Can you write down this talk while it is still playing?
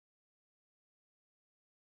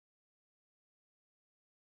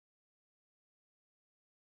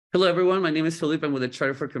Hello, everyone. My name is Felipe. I'm with the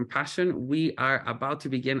Charter for Compassion. We are about to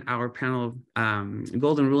begin our panel,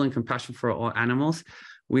 Golden Rule and Compassion for All Animals.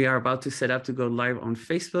 We are about to set up to go live on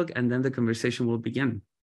Facebook, and then the conversation will begin.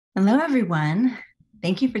 Hello, everyone.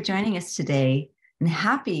 Thank you for joining us today, and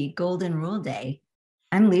happy Golden Rule Day.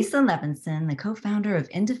 I'm Lisa Levinson, the co-founder of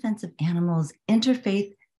In Defense of Animals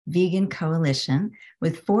Interfaith Vegan Coalition,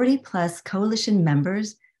 with 40-plus coalition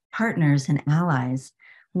members, partners, and allies.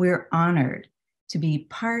 We're honored to be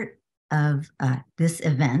part of this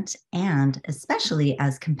event, and especially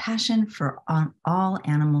as Compassion for All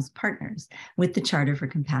Animals partners with the Charter for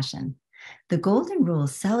Compassion. The Golden Rule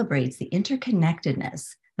celebrates the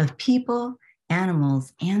interconnectedness of people,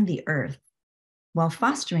 animals, and the earth, while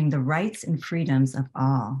fostering the rights and freedoms of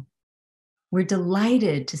all. We're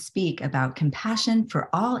delighted to speak about compassion for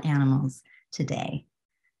all animals today.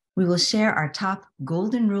 We will share our top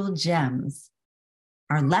Golden Rule gems,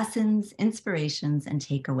 our lessons, inspirations, and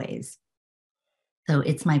takeaways. So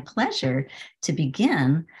it's my pleasure to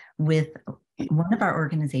begin with one of our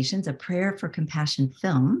organizations, A Prayer for Compassion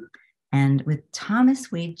Film, and with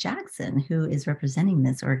Thomas Wade Jackson, who is representing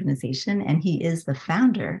this organization, and he is the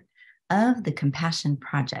founder of the Compassion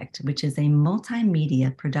Project, which is a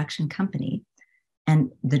multimedia production company,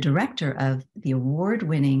 and the director of the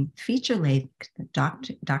award-winning feature-length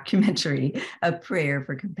documentary, A Prayer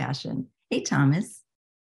for Compassion. Hey, Thomas.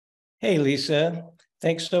 Hey, Lisa.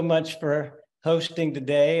 Thanks so much for hosting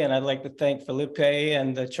today, and I'd like to thank Felipe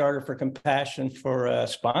and the Charter for Compassion for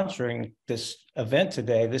sponsoring this event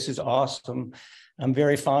today. This is awesome. I'm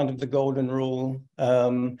very fond of the Golden Rule.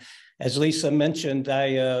 As Lisa mentioned,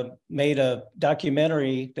 I made a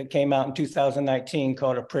documentary that came out in 2019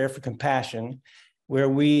 called A Prayer for Compassion, where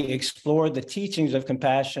we explored the teachings of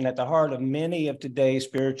compassion at the heart of many of today's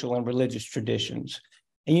spiritual and religious traditions.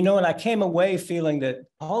 And and I came away feeling that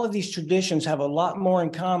all of these traditions have a lot more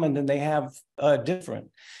in common than they have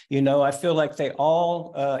different. I feel like they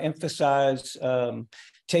all emphasize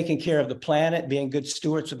taking care of the planet, being good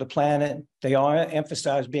stewards of the planet. They all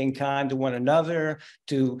emphasize being kind to one another,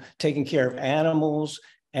 to taking care of animals,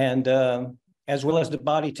 and as well as the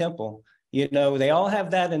body temple. They all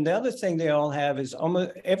have that. And the other thing they all have is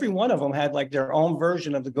almost every one of them had like their own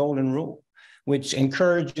version of the Golden Rule, which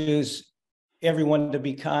encourages everyone to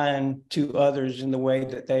be kind to others in the way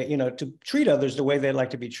that they, to treat others the way they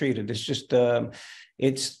like to be treated. It's just,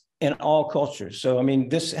 it's in all cultures. So, I mean,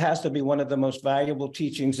 this has to be one of the most valuable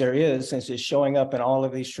teachings there is, since it's showing up in all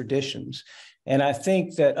of these traditions. And I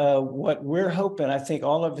think that what we're hoping, I think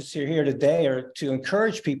all of us here today, are to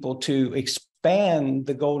encourage people to expand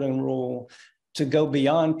the Golden Rule to go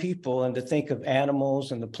beyond people and to think of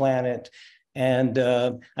animals and the planet. And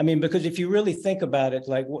I mean, because if you really think about it,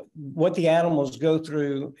 like what the animals go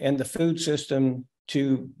through in the food system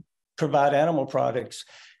to provide animal products,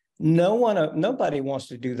 nobody wants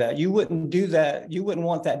to do that. You wouldn't do that. You wouldn't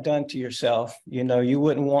want that done to yourself. You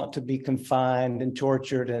wouldn't want to be confined and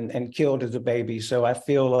tortured and killed as a baby. So I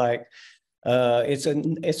feel like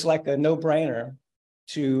it's like a no-brainer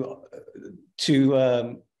to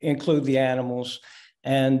include the animals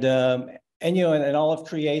and all of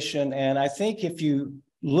creation. And I think if you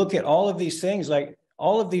look at all of these things, like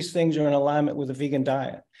all of these things are in alignment with a vegan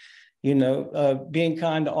diet. Being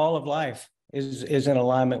kind to all of life is in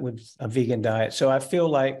alignment with a vegan diet. So I feel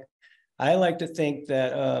like I like to think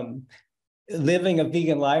that living a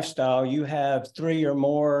vegan lifestyle, you have 3 or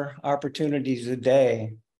more opportunities a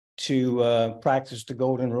day to practice the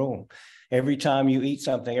Golden Rule. Every time you eat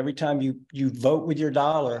something, every time you vote with your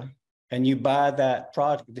dollar, and you buy that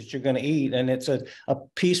product that you're going to eat, and it's a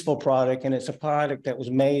peaceful product, and it's a product that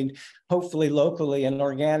was made hopefully locally and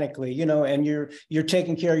organically, and you're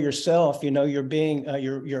taking care of yourself, you're being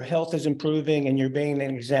your health is improving, and you're being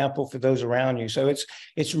an example for those around you. So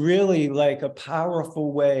it's really like a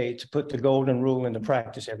powerful way to put the Golden Rule into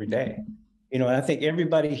practice every day. And I think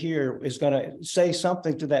everybody here is going to say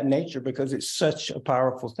something to that nature, because it's such a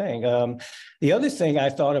powerful thing. The other thing I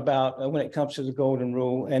thought about when it comes to the Golden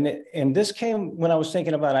Rule, and this came when I was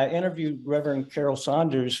thinking about, I interviewed Reverend Carol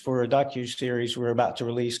Saunders for a docuseries we're about to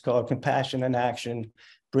release called Compassion in Action,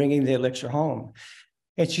 Bringing the Elixir Home.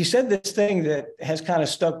 And she said this thing that has kind of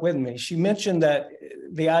stuck with me. She mentioned that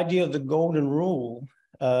the idea of the Golden Rule,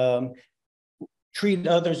 treat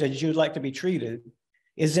others as you'd like to be treated,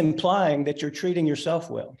 is implying that you're treating yourself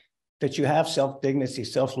well, that you have self-dignity,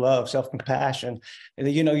 self-love, self-compassion, and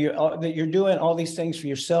that, that you're doing all these things for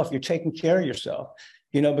yourself. You're taking care of yourself,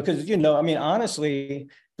 because, I mean, honestly,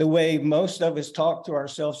 the way most of us talk to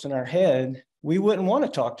ourselves in our head, we wouldn't want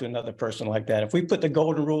to talk to another person like that. If we put the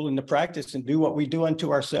Golden Rule into practice and do what we do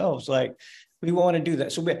unto ourselves, like We want to do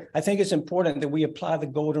that. So I think it's important that we apply the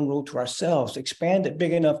golden rule to ourselves, expand it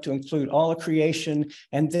big enough to include all of creation,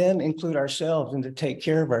 and then include ourselves and to take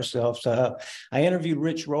care of ourselves. I interviewed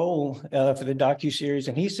Rich Roll for the docuseries,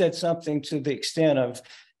 and he said something to the extent of,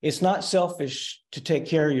 it's not selfish to take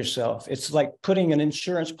care of yourself. It's like putting an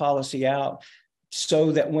insurance policy out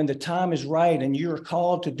so that when the time is right and you're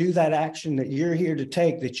called to do that action that you're here to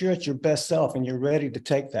take, that you're at your best self and you're ready to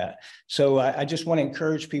take that. So I just want to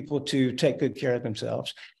encourage people to take good care of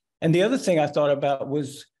themselves. And the other thing I thought about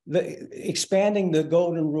was expanding the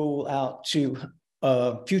golden rule out to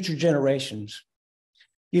future generations.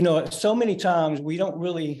 You know, so many times we don't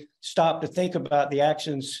really stop to think about the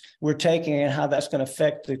actions we're taking and how that's going to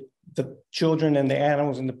affect the children and the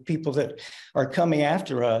animals and the people that are coming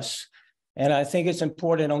after us. And I think it's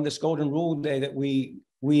important on this Golden Rule Day that we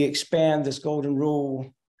expand this Golden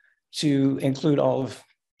Rule to include all of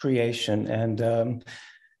creation. And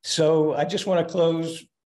so I just want to close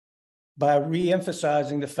by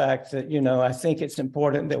re-emphasizing the fact that, you know, I think it's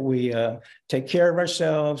important that we take care of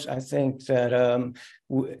ourselves. I think that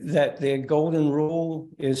that the Golden Rule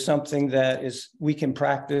is something that we can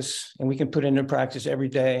practice and we can put into practice every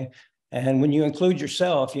day. And when you include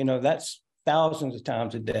yourself, you know, that's thousands of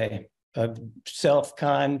times a day of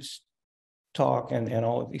self-kind talk and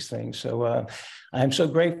all of these things. So I'm so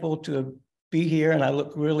grateful to be here, and I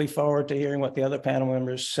look really forward to hearing what the other panel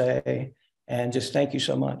members say. And just thank you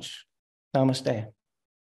so much. Namaste.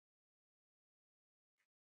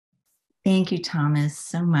 Thank you, Thomas,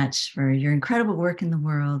 so much for your incredible work in the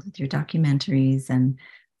world with your documentaries and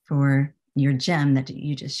for your gem that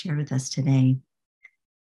you just shared with us today.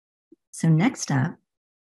 So next up,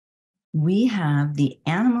 we have the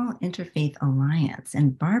Animal Interfaith Alliance,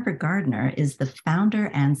 and Barbara Gardner is the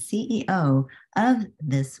founder and CEO of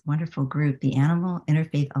this wonderful group, the Animal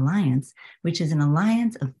Interfaith Alliance, which is an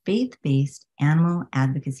alliance of faith-based animal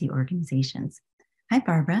advocacy organizations. Hi,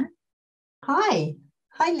 Barbara. Hi.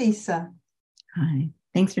 Hi, Lisa. Hi.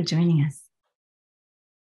 Thanks for joining us.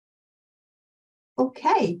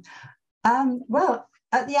 Okay. Well,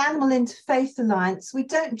 at the Animal Interfaith Alliance, we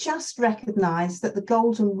don't just recognise that the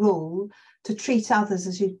golden rule to treat others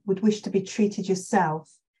as you would wish to be treated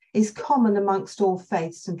yourself is common amongst all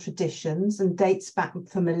faiths and traditions and dates back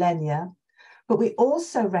for millennia, but we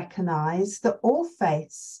also recognise that all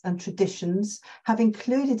faiths and traditions have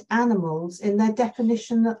included animals in their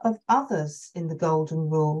definition of others in the golden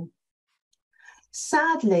rule.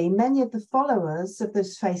 Sadly, many of the followers of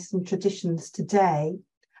those faiths and traditions today,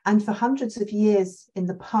 and for hundreds of years in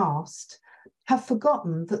the past, have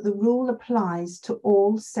forgotten that the rule applies to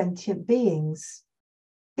all sentient beings,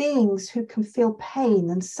 beings who can feel pain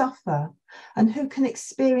and suffer, and who can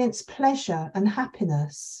experience pleasure and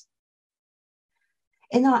happiness.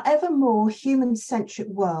 In our ever more human-centric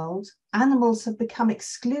world, animals have become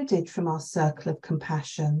excluded from our circle of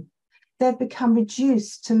compassion. They've become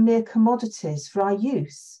reduced to mere commodities for our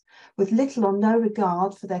use, with little or no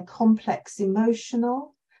regard for their complex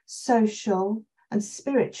emotional, social, and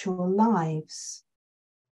spiritual lives.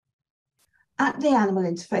 At the Animal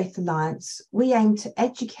Interfaith Alliance, we aim to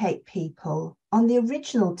educate people on the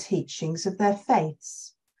original teachings of their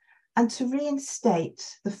faiths and to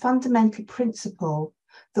reinstate the fundamental principle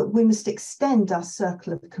that we must extend our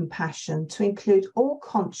circle of compassion to include all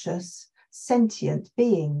conscious, sentient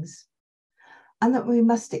beings, and that we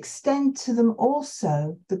must extend to them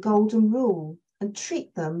also the golden rule and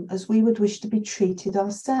treat them as we would wish to be treated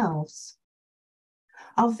ourselves.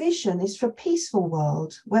 Our vision is for a peaceful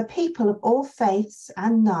world where people of all faiths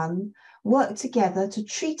and none work together to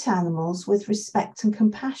treat animals with respect and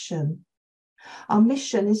compassion. Our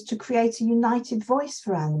mission is to create a united voice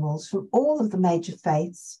for animals from all of the major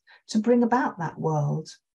faiths to bring about that world.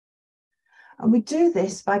 And we do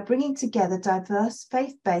this by bringing together diverse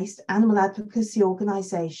faith-based animal advocacy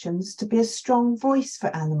organisations to be a strong voice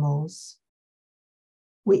for animals.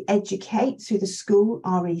 We educate through the school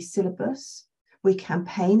RE syllabus, we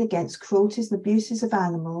campaign against cruelties and abuses of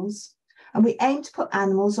animals, and we aim to put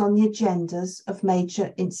animals on the agendas of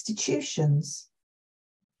major institutions.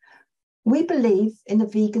 We believe in a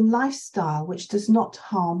vegan lifestyle which does not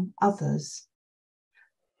harm others.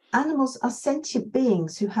 Animals are sentient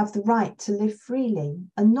beings who have the right to live freely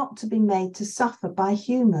and not to be made to suffer by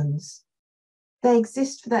humans. They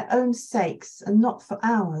exist for their own sakes and not for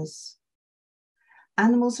ours.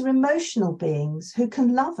 Animals are emotional beings who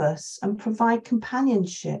can love us and provide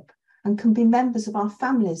companionship and can be members of our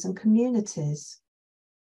families and communities.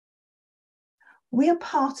 We are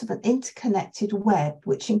part of an interconnected web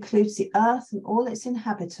which includes the earth and all its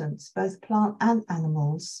inhabitants, both plant and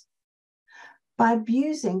animals. By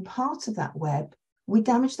abusing part of that web, we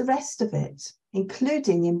damage the rest of it,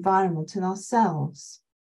 including the environment and ourselves.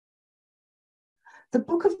 The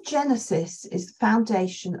book of Genesis is the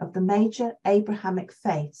foundation of the major Abrahamic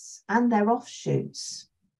faiths and their offshoots.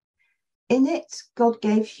 In it, God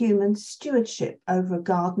gave humans stewardship over a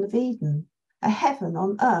Garden of Eden, a heaven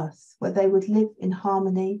on earth where they would live in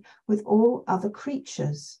harmony with all other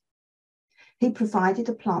creatures. He provided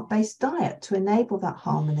a plant-based diet to enable that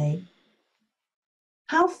harmony.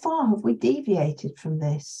 How far have we deviated from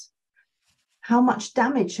this? How much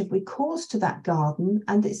damage have we caused to that garden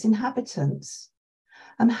and its inhabitants?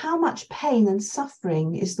 And how much pain and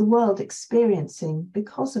suffering is the world experiencing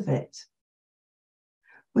because of it?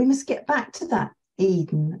 We must get back to that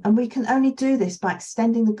Eden, and we can only do this by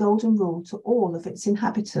extending the Golden Rule to all of its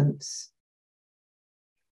inhabitants.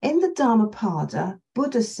 In the Dhammapada,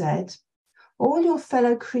 Buddha said, all your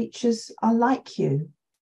fellow creatures are like you.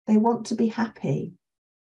 They want to be happy.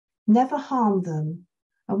 Never harm them,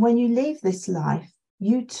 and when you leave this life,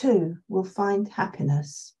 you too will find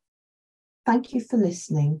happiness. Thank you for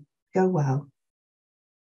listening. Go well.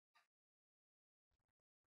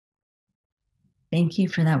 Thank you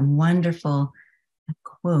for that wonderful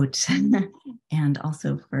quote and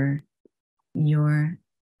also for your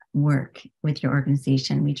work with your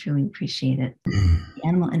organization. We truly appreciate it. The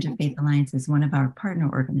Animal Interfaith Alliance is one of our partner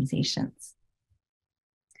organizations.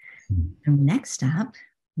 And next up,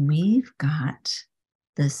 we've got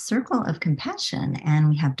the Circle of Compassion, and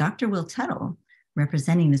we have Dr. Will Tuttle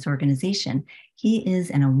representing this organization. He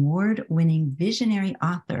is an award-winning visionary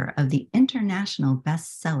author of the international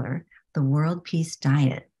bestseller, The World Peace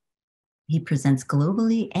Diet. He presents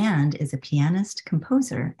globally and is a pianist,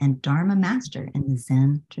 composer, and Dharma master in the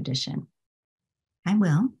Zen tradition. Hi,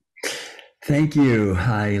 Will. Thank you.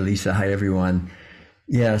 Hi, Lisa. Hi, everyone.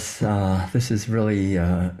 Yes, this is really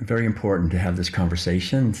very important to have this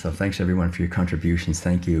conversation. So thanks, everyone, for your contributions.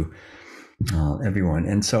 Thank you, everyone.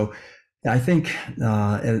 And so I think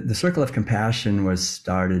the Circle of Compassion was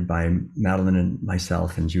started by Madeline and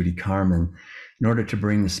myself and Judy Carmen in order to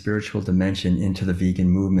bring the spiritual dimension into the vegan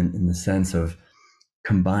movement in the sense of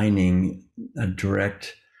combining a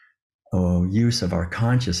direct use of our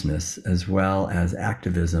consciousness as well as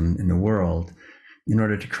activism in the world in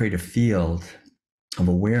order to create a field of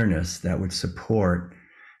awareness that would support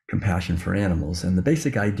compassion for animals. And the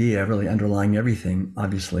basic idea really underlying everything,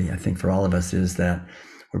 obviously, I think for all of us, is that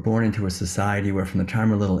we're born into a society where from the time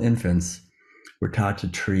we're little infants, we're taught to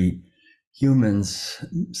treat humans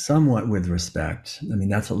somewhat with respect. I mean,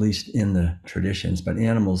 that's at least in the traditions, but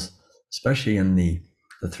animals, especially in the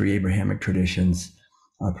three Abrahamic traditions,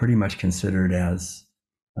 are pretty much considered as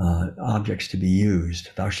objects to be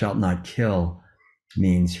used. Thou shalt not kill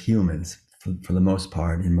means humans for the most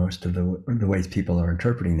part, in most of the ways people are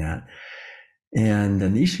interpreting that. And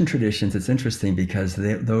in the Eastern traditions, it's interesting because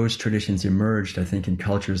those traditions emerged, I think, in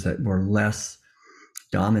cultures that were less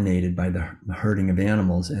dominated by the herding of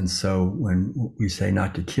animals. And so when we say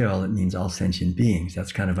not to kill, it means all sentient beings.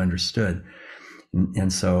 That's kind of understood.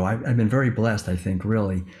 And so I've been very blessed, I think,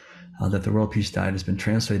 really, that the World Peace Diet has been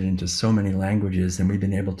translated into so many languages, and we've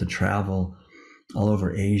been able to travel all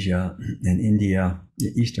over Asia and India,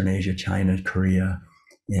 Eastern Asia, China, Korea,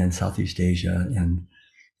 and Southeast Asia, and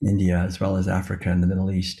India, as well as Africa and the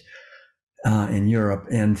Middle East, and Europe,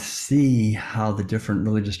 and see how the different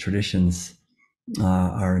religious traditions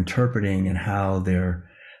are interpreting and how they're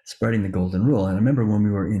spreading the Golden Rule. And I remember when we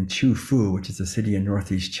were in Qufu, which is a city in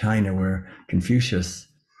Northeast China where Confucius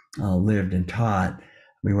lived and taught,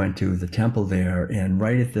 we went to the temple there, and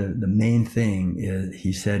right at the main thing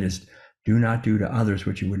he said is, do not do to others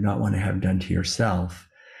what you would not want to have done to yourself.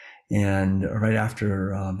 And right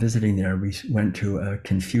after visiting there, we went to a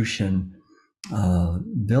Confucian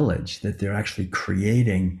village that they're actually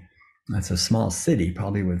creating. It's a small city,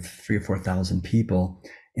 probably with 3,000 or 4,000 people,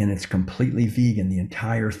 and it's completely vegan, the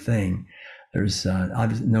entire thing. There's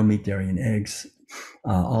obviously no meat, dairy, and eggs.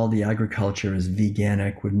 All the agriculture is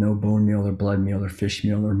veganic with no bone meal or blood meal or fish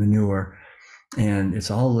meal or manure. And it's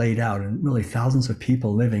all laid out, and really thousands of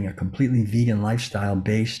people living a completely vegan lifestyle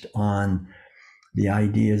based on the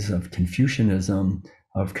ideas of Confucianism,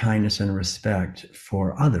 of kindness and respect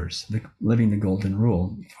for others, living the Golden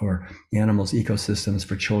Rule for animals, ecosystems,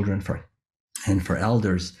 for children, and for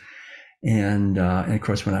elders. And of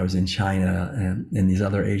course, when I was in China and in these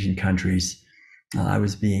other Asian countries, I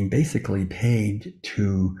was being basically paid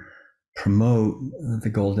to promote the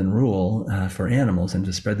Golden Rule for animals and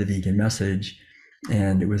to spread the vegan message.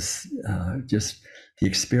 And it was just the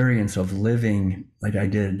experience of living like I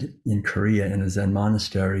did in Korea in a Zen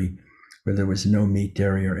monastery where there was no meat,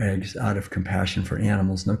 dairy, or eggs, out of compassion for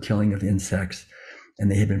animals, no killing of insects,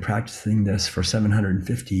 and they had been practicing this for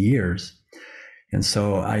 750 years. And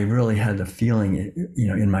so I really had the feeling,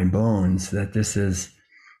 in my bones that this is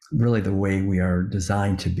really the way we are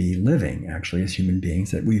designed to be living, actually, as human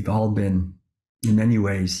beings, that we've all been, in many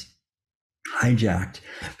ways, hijacked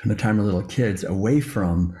from the time we're little kids away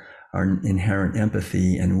from our inherent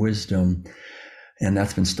empathy and wisdom. And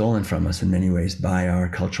that's been stolen from us in many ways by our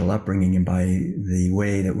cultural upbringing and by the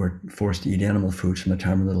way that we're forced to eat animal foods from the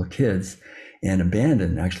time we're little kids, and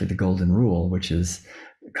abandon actually the golden rule, which is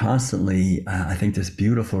constantly, I think, this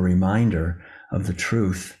beautiful reminder of the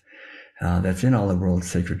truth that's in all the world's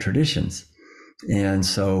sacred traditions. And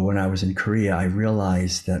so when I was in Korea, I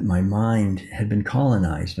realized that my mind had been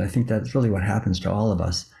colonized. And I think that's really what happens to all of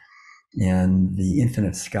us. And the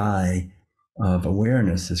infinite sky of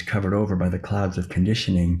awareness is covered over by the clouds of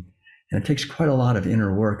conditioning. And it takes quite a lot of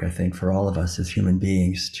inner work, I think, for all of us as human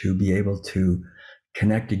beings to be able to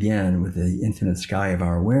connect again with the infinite sky of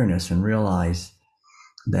our awareness and realize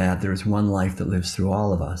that there's one life that lives through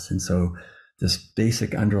all of us. And so this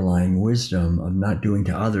basic underlying wisdom of not doing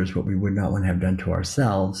to others what we would not want to have done to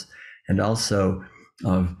ourselves, and also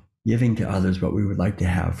of giving to others what we would like to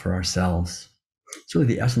have for ourselves. It's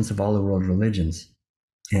really the essence of all the world religions.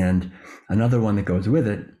 And another one that goes with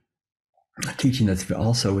it, a teaching that's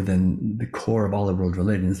also within the core of all the world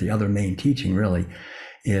religions, the other main teaching really,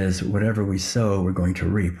 is whatever we sow, we're going to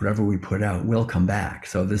reap. Whatever we put out will come back.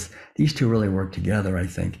 So these two really work together, I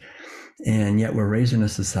think. And yet we're raised in a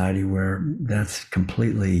society where that's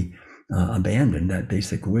completely abandoned, that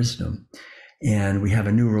basic wisdom. And we have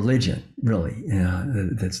a new religion, really,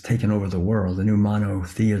 that's taken over the world, a new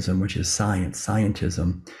monotheism, which is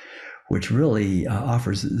scientism, which really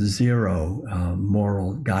offers zero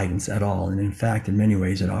moral guidance at all. And in fact, in many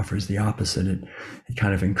ways, it offers the opposite. It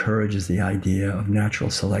kind of encourages the idea of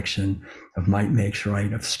natural selection, of might makes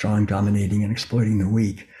right, of strong dominating and exploiting the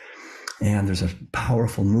weak. And there's a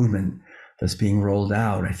powerful movement that's being rolled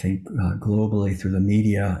out, I think, globally through the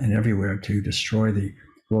media and everywhere to destroy the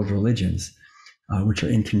world religions, which are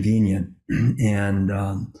inconvenient, and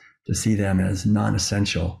to see them as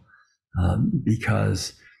non-essential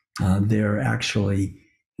because they're actually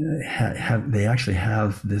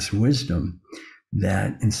have this wisdom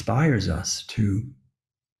that inspires us to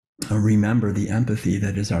remember the empathy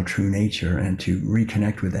that is our true nature and to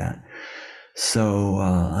reconnect with that. So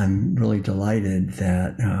I'm really delighted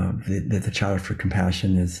that the Charter for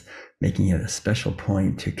Compassion is making it a special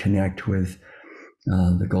point to connect with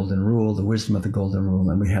the Golden Rule, the wisdom of the Golden Rule,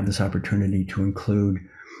 and we have this opportunity to include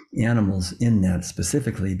animals in that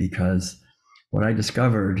specifically because what I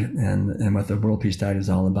discovered and what the World Peace Diet is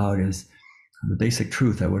all about is the basic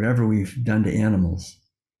truth that whatever we've done to animals,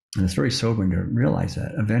 and it's very sobering to realize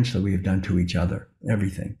that, eventually we have done to each other,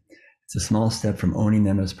 everything. It's a small step from owning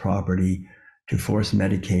them as property to force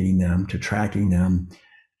medicating them, to tracking them,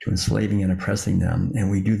 to enslaving and oppressing them. And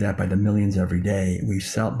we do that by the millions every day. We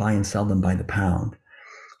buy and sell them by the pound.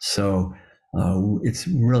 So it's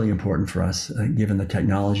really important for us, given the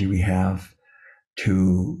technology we have,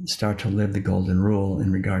 to start to live the Golden Rule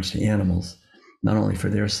in regards to animals, not only for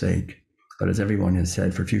their sake, but as everyone has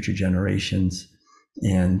said, for future generations,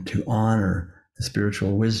 and to honor the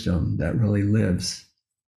spiritual wisdom that really lives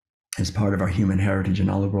as part of our human heritage in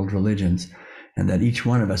all the world religions, and that each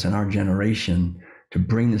one of us in our generation to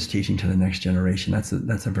bring this teaching to the next generation. That's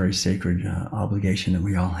a very sacred obligation that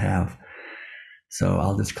we all have. So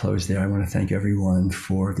I'll just close there. I want to thank everyone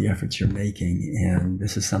for the efforts you're making, and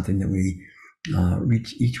this is something that we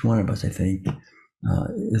each one of us, I think,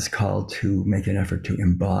 is called to make an effort to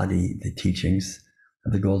embody the teachings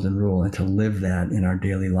of the Golden Rule and to live that in our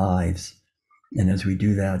daily lives. And as we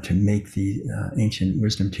do that, to make the ancient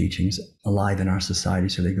wisdom teachings alive in our society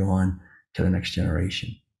so they go on to the next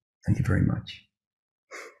generation. Thank you very much.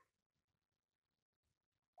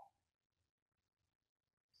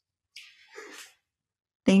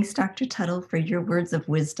 Thanks, Dr. Tuttle, for your words of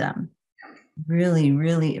wisdom. Really,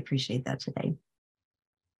 really appreciate that today.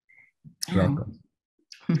 You're welcome.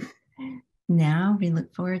 Now we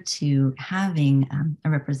look forward to having a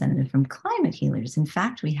representative from Climate Healers. In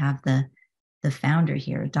fact, we have the founder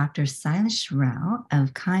here, Dr. Silas Rao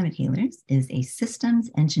of Climate Healers, is a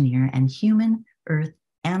systems engineer and human earth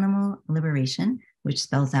animal liberation, which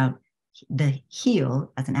spells out the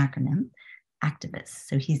HEAL as an acronym, activist.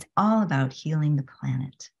 So he's all about healing the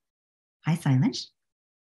planet. Hi, Silas.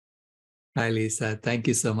 Hi, Lisa. Thank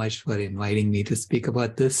you so much for inviting me to speak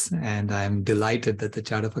about this. And I'm delighted that the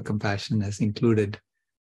Charter for Compassion has included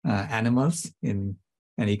animals in,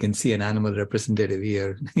 and you can see an animal representative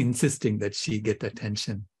here insisting that she get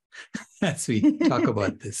attention as we talk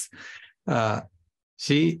about this.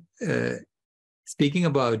 speaking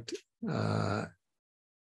about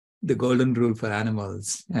the golden rule for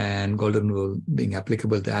animals and golden rule being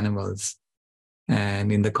applicable to animals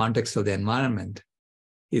and in the context of the environment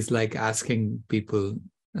is like asking people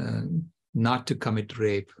not to commit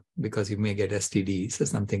rape because you may get STDs or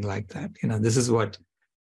something like that. This is what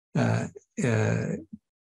I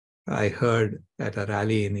heard at a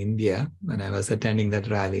rally in India when I was attending that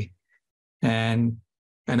rally. And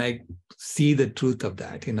I see the truth of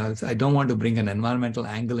that. I don't want to bring an environmental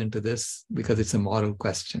angle into this because it's a moral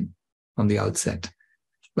question from the outset.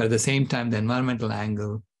 But at the same time, the environmental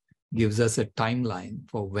angle gives us a timeline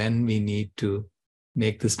for when we need to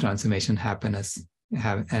make this transformation happen.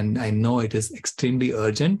 And I know it is extremely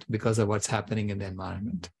urgent because of what's happening in the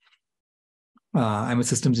environment. I'm a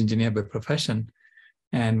systems engineer by profession.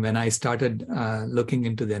 And when I started looking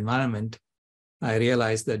into the environment, I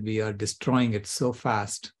realized that we are destroying it so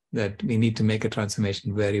fast that we need to make a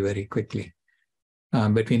transformation very, very quickly.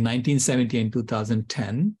 Between 1970 and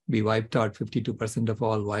 2010, we wiped out 52% of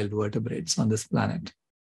all wild vertebrates on this planet,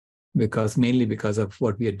 mainly because of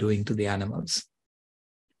what we are doing to the animals.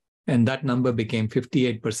 And that number became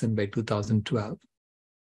 58% by 2012.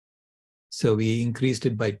 So we increased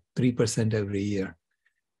it by 3% every year.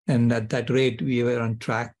 And at that rate, we were on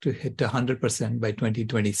track to hit 100% by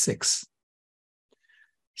 2026.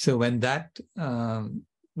 So when that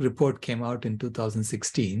report came out in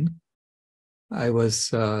 2016, I was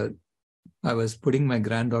putting my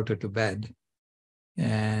granddaughter to bed,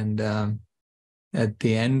 and at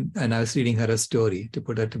the end, and I was reading her a story to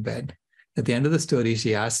put her to bed. At the end of the story,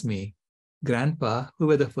 she asked me, "Grandpa, who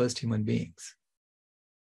were the first human beings?"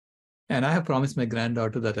 And I have promised my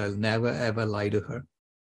granddaughter that I'll never, ever lie to her.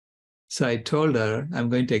 So I told her, I'm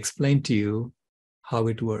going to explain to you how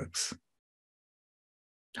it works,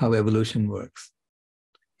 how evolution works.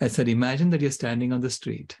 I said, imagine that you're standing on the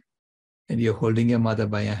street and you're holding your mother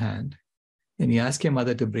by your hand, and you ask your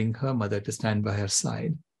mother to bring her mother to stand by her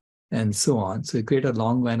side, and so on. So you create a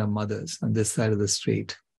long line of mothers on this side of the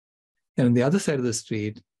street. And on the other side of the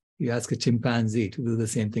street, you ask a chimpanzee to do the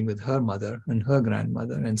same thing with her mother and her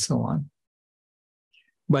grandmother, and so on.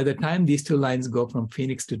 By the time these two lines go from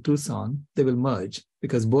Phoenix to Tucson, they will merge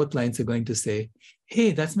because both lines are going to say,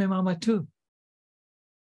 hey, that's my mama too.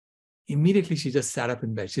 Immediately, she just sat up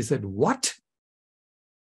in bed. She said, what?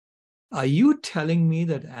 Are you telling me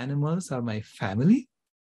that animals are my family?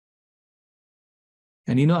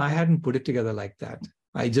 And I hadn't put it together like that.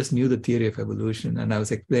 I just knew the theory of evolution and I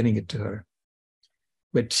was explaining it to her.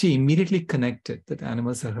 But she immediately connected that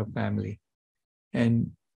animals are her family.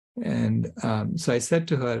 And so I said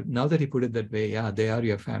to her, now that you put it that way, yeah, they are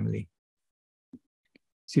your family.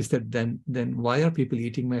 She said, then why are people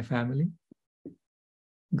eating my family?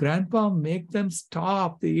 Grandpa, make them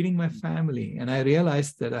stop. They're eating my family. And I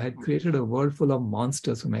realized that I had created a world full of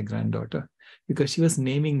monsters for my granddaughter because she was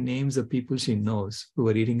naming names of people she knows who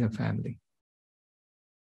were eating her family.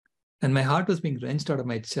 And my heart was being wrenched out of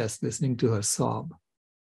my chest listening to her sob.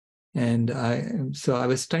 And so I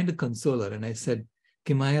was trying to console her. And I said,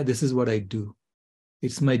 Kimaya, this is what I do.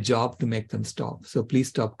 It's my job to make them stop. So please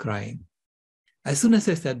stop crying. As soon as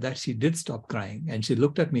I said that, she did stop crying. And she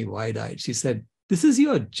looked at me wide-eyed. She said, this is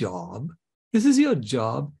your job. This is your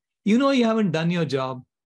job. You know you haven't done your job.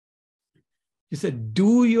 She said,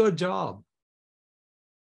 do your job.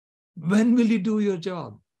 When will you do your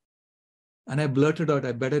job? And I blurted out,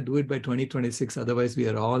 I better do it by 2026. Otherwise, we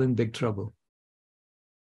are all in big trouble.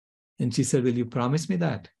 And she said, will you promise me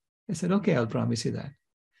that? I said, okay, I'll promise you that.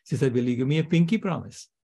 She said, will you give me a pinky promise?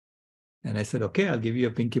 And I said, okay, I'll give you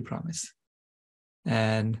a pinky promise.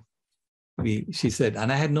 And she said,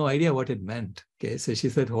 and I had no idea what it meant. Okay, so she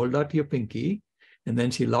said, hold out your pinky. And then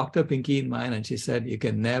she locked her pinky in mine and she said, you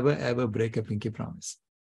can never, ever break a pinky promise.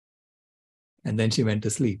 And then she went to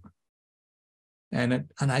sleep. And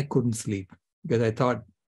I couldn't sleep because I thought,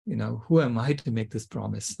 who am I to make this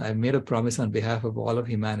promise? I made a promise on behalf of all of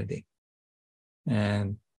humanity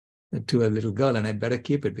and to a little girl, and I better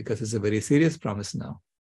keep it because it's a very serious promise now.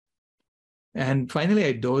 And finally,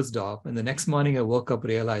 I dozed off. And the next morning, I woke up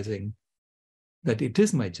realizing that it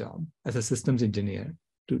is my job as a systems engineer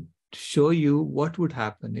to show you what would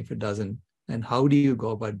happen if it doesn't, and how do you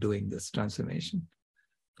go about doing this transformation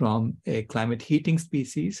from a climate heating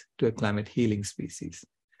species to a climate healing species,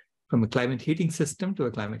 from a climate heating system to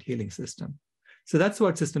a climate healing system. So that's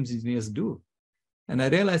what systems engineers do. And I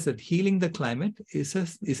realized that healing the climate is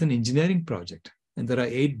an engineering project. And there are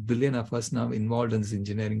 8 billion of us now involved in this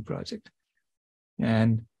engineering project.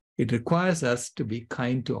 And it requires us to be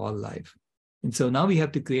kind to all life. And so now we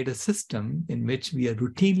have to create a system in which we are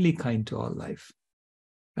routinely kind to all life.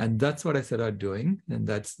 And that's what I set out doing. And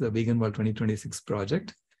that's the Vegan World 2026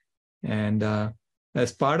 project. And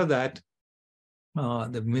as part of that,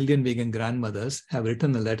 the Million Vegan Grandmothers have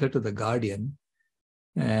written a letter to The Guardian,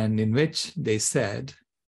 and in which they said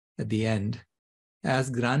at the end, as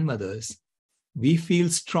grandmothers, we feel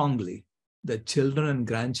strongly that children and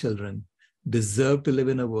grandchildren deserve to live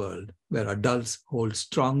in a world where adults hold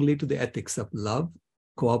strongly to the ethics of love,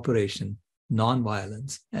 cooperation,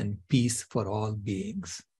 nonviolence, and peace for all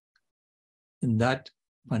beings. And that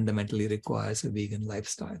fundamentally requires a vegan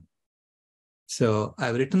lifestyle. So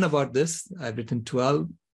I've written about this. I've written 12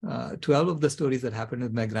 of the stories that happened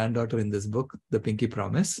with my granddaughter in this book, The Pinky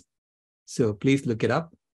Promise. So please look it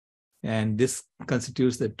up. And this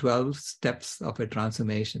constitutes the 12 steps of a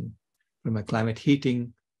transformation from a climate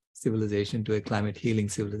heating civilization to a climate healing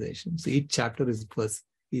civilization. So each chapter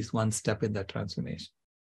is one step in that transformation.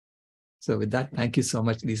 So with that, thank you so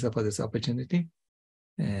much, Lisa, for this opportunity.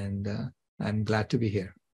 And I'm glad to be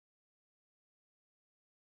here.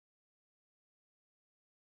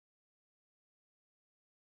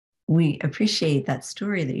 We appreciate that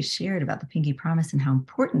story that you shared about the Pinky Promise and how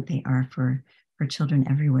important they are for children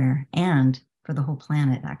everywhere and for the whole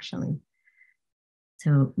planet, actually.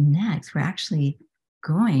 So next, we're actually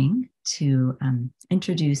going to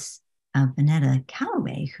introduce Vanetta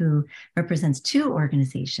Calloway, who represents two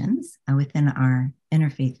organizations within our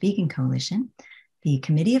Interfaith Vegan Coalition, the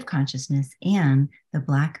Committee of Consciousness and the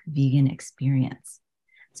Black Vegan Experience.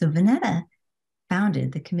 So Vanetta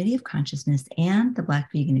founded the Committee of Consciousness and the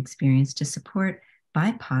Black Vegan Experience to support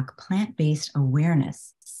BIPOC plant-based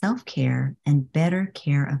awareness, self-care, and better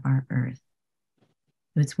care of our earth.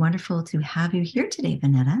 So it's wonderful to have you here today,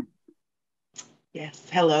 Vanetta. Yes,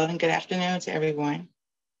 hello and good afternoon to everyone.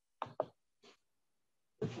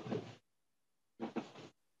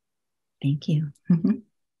 Thank you.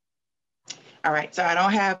 All right, so I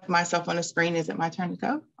don't have myself on the screen. Is it my turn to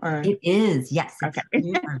go? Or? It is, yes. Okay.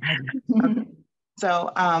 Okay.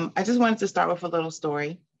 So I just wanted to start with a little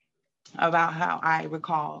story about how I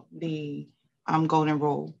recall the Golden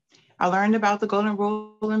Rule. I learned about the Golden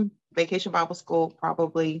Rule in Vacation Bible School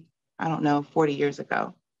probably, 40 years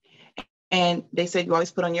ago. And they said you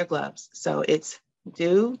always put on your gloves. So it's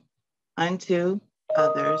do unto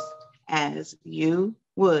others as you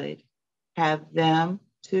would have them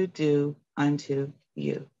to do unto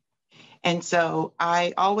you. And so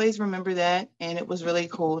I always remember that. And it was really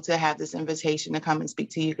cool to have this invitation to come and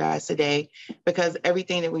speak to you guys today, because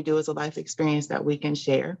everything that we do is a life experience that we can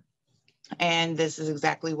share. And this is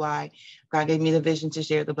exactly why God gave me the vision to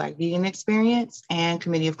share the Black Vegan Experience and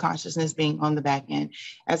Committee of Consciousness being on the back end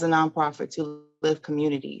as a nonprofit to live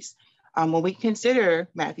communities. When we consider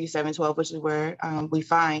Matthew 7:12, which is where we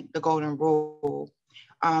find the Golden Rule,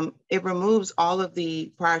 it removes all of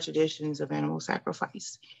the prior traditions of animal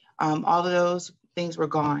sacrifice. All of those things were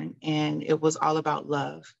gone, and it was all about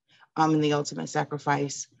love and the ultimate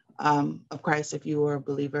sacrifice of Christ, if you were a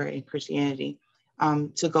believer in Christianity,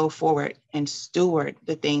 to go forward and steward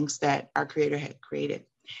the things that our Creator had created,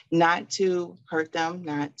 not to hurt them,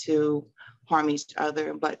 not to harm each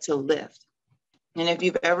other, but to lift. And if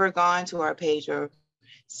you've ever gone to our page or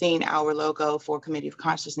seen our logo for Committee of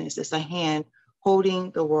Consciousness, it's a hand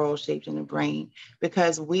holding the world shaped in the brain,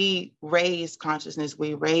 because we raise consciousness,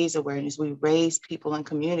 we raise awareness, we raise people in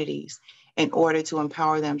communities in order to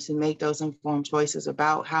empower them to make those informed choices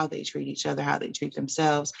about how they treat each other, how they treat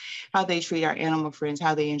themselves, how they treat our animal friends,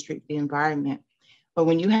 how they treat the environment. But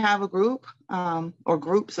when you have a group or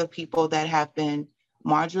groups of people that have been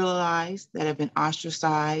marginalized, that have been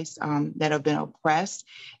ostracized, that have been oppressed,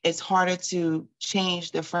 it's harder to change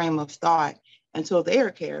the frame of thought until they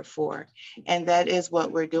are cared for. And that is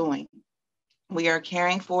what we're doing. We are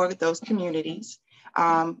caring for those communities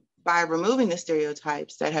by removing the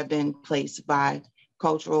stereotypes that have been placed by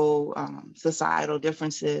cultural, societal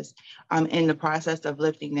differences. In the process of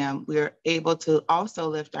lifting them, we're able to also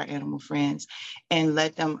lift our animal friends and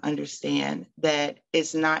let them understand that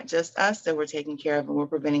it's not just us that we're taking care of and we're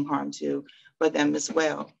preventing harm to, but them as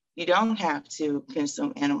well. You don't have to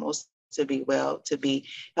consume animals to be well, to be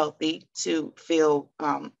healthy, to feel,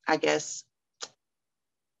 because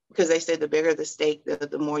they say the bigger the steak,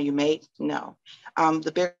 the more you make. No,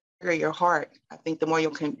 the bigger your heart, I think the more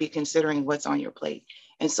you'll be considering what's on your plate.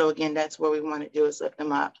 And so again, that's what we want to do, is lift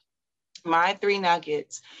them up. My 3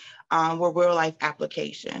 nuggets were real life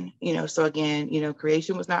application. So again,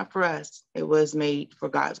 creation was not for us. It was made for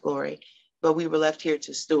God's glory, but we were left here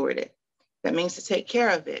to steward it. That means to take care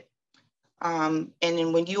of it. And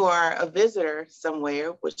then when you are a visitor somewhere,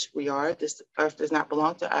 which we are, this earth does not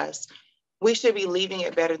belong to us, we should be leaving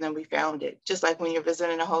it better than we found it. Just like when you're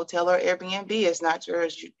visiting a hotel or Airbnb, it's not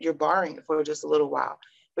yours, you're borrowing it for just a little while,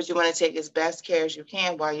 but you want to take as best care as you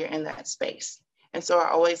can while you're in that space. And so I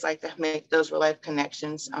always like to make those real life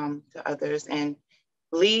connections to others and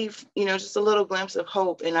leave, just a little glimpse of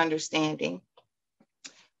hope and understanding.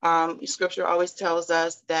 Scripture always tells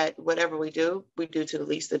us that whatever we do to the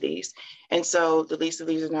least of these. And so the least of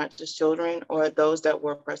these are not just children or those that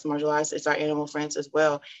were oppressed, marginalized, it's our animal friends as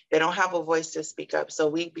well. They don't have a voice to speak up, so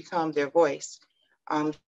we become their voice.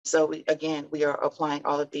 So we are applying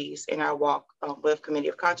all of these in our walk with Committee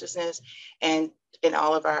of Consciousness and in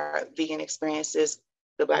all of our vegan experiences,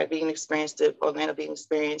 the Black vegan experience, the Orlando vegan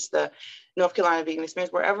experience, the North Carolina vegan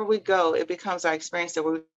experience. Wherever we go, it becomes our experience that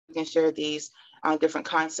we can share these different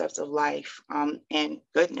concepts of life and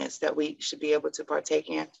goodness that we should be able to partake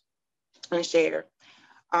in and share.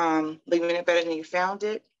 Leaving it better than you found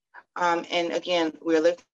it. And again, we're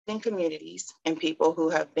lifting communities and people who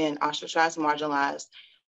have been ostracized, marginalized,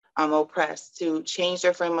 oppressed, to change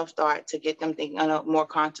their frame of thought, to get them thinking on a more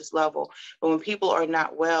conscious level. But when people are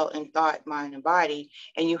not well in thought, mind, and body,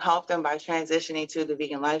 and you help them by transitioning to the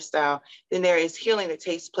vegan lifestyle, then there is healing that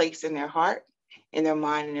takes place in their heart, in their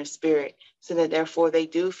mind, and their spirit, so that therefore they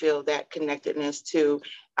do feel that connectedness to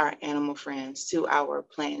our animal friends, to our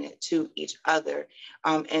planet, to each other.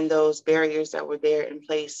 And those barriers that were there in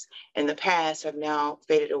place in the past have now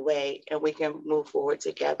faded away, and we can move forward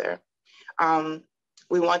together.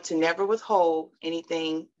 We want to never withhold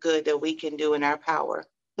anything good that we can do in our power,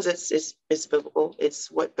 because it's biblical,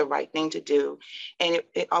 it's what the right thing to do. And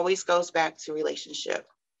it always goes back to relationship.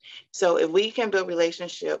 So if we can build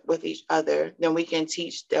relationship with each other, then we can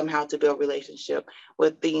teach them how to build relationship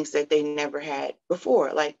with things that they never had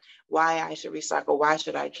before, like why I should recycle, why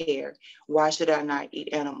should I care, why should I not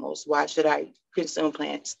eat animals, why should I consume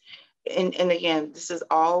plants? And again, this is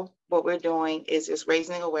all what we're doing is just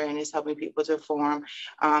raising awareness, helping people to form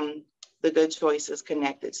the good choices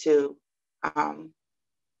connected to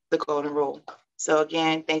the Golden Rule. So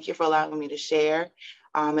again, thank you for allowing me to share.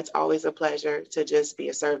 It's always a pleasure to just be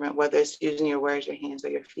a servant, whether it's using your words, your hands, or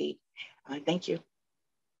your feet. Thank you.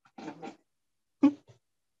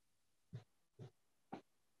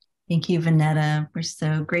 Thank you, Vanetta. We're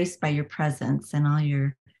so graced by your presence and all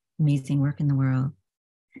your amazing work in the world.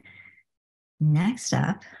 Next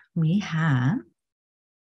up, we have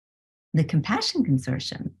the Compassion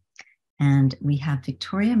Consortium, and we have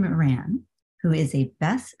Victoria Moran, who is a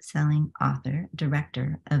best-selling author,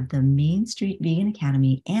 director of the Main Street Vegan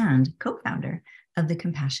Academy, and co-founder of the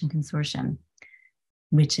Compassion Consortium,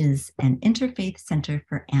 which is an interfaith center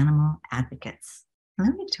for animal advocates.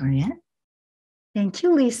 Hello, Victoria. Thank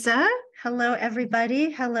you, Lisa. Hello,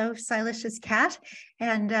 everybody. Hello, Silas's cat.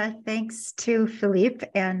 And thanks to Philippe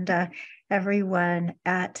and everyone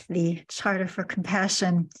at the Charter for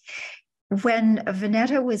Compassion. When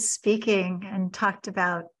Vanetta was speaking and talked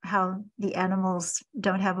about how the animals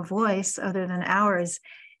don't have a voice other than ours,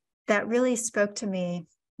 that really spoke to me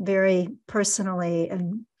very personally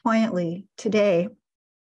and poignantly today,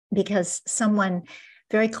 because someone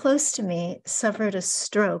very close to me suffered a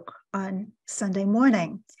stroke on Sunday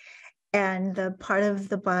morning. And the part of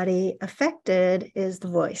the body affected is the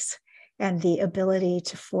voice and the ability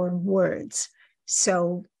to form words.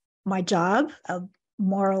 So my job, a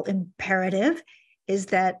moral imperative, is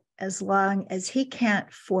that as long as he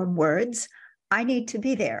can't form words, I need to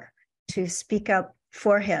be there to speak up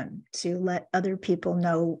for him, to let other people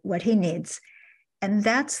know what he needs. And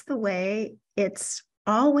that's the way it's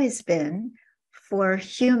always been for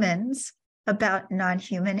humans about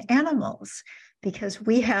non-human animals, because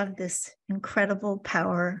we have this incredible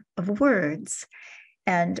power of words.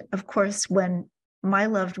 And of course, when my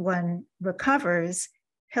loved one recovers,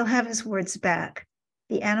 he'll have his words back.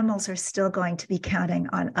 The animals are still going to be counting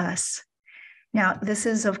on us. Now, this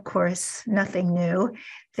is, of course, nothing new.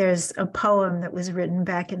 There's a poem that was written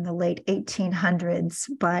back in the late 1800s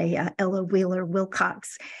by Ella Wheeler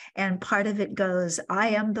Wilcox. And part of it goes, "I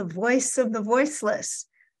am the voice of the voiceless.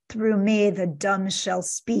 Through me, the dumb shall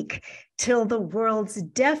speak, till the world's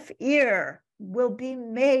deaf ear will be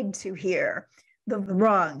made to hear the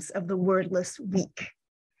wrongs of the wordless weak."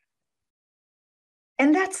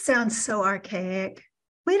 And that sounds so archaic.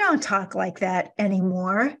 We don't talk like that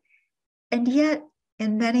anymore. And yet,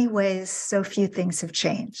 in many ways, so few things have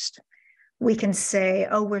changed. We can say,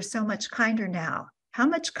 oh, we're so much kinder now. How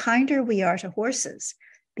much kinder we are to horses,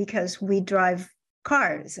 because we drive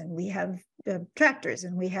cars and we have tractors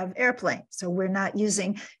and we have airplanes. So we're not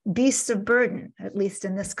using beasts of burden, at least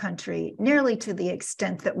in this country, nearly to the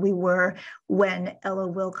extent that we were when Ella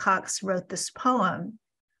Wilcox wrote this poem.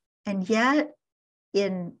 And yet,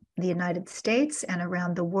 in the United States and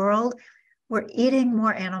around the world, we're eating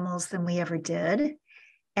more animals than we ever did.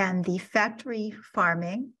 And the factory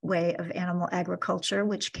farming way of animal agriculture,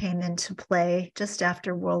 which came into play just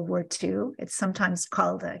after World War II, it's sometimes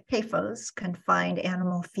called CAFOs, confined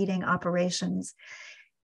animal feeding operations,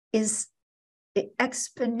 is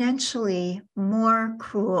exponentially more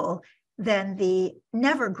cruel than the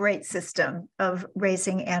never great system of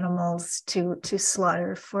raising animals to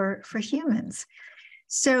slaughter for humans.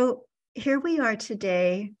 So here we are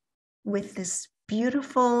today with this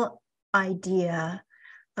beautiful idea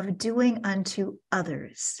of doing unto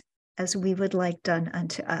others as we would like done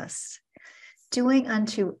unto us, doing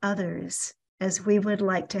unto others as we would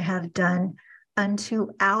like to have done unto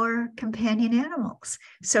our companion animals.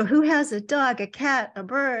 So who has a dog, a cat, a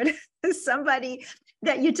bird, somebody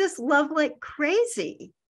that you just love like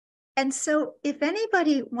crazy? And so if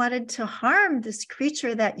anybody wanted to harm this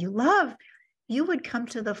creature that you love, you would come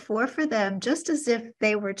to the fore for them just as if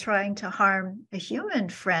they were trying to harm a human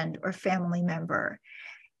friend or family member.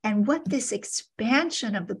 And what this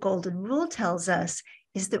expansion of the Golden Rule tells us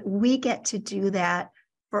is that we get to do that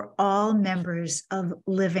for all members of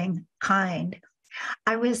living kind.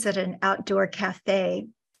 I was at an outdoor cafe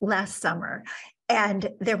last summer, and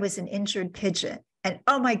there was an injured pigeon. And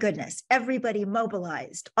oh my goodness, everybody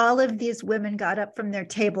mobilized. All of these women got up from their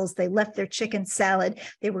tables. They left their chicken salad.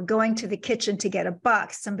 They were going to the kitchen to get a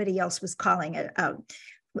box. Somebody else was calling it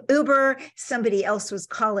Uber. Somebody else was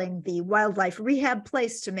calling the wildlife rehab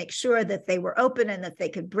place to make sure that they were open and that they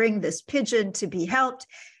could bring this pigeon to be helped.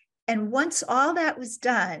 And once all that was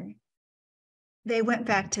done, they went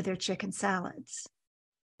back to their chicken salads.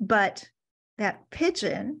 But that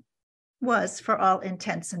pigeon was, for all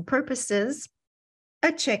intents and purposes,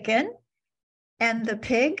 a chicken, and the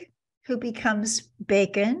pig who becomes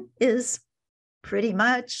bacon is pretty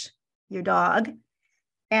much your dog.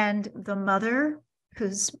 And the mother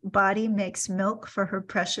whose body makes milk for her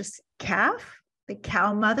precious calf, the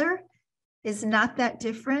cow mother, is not that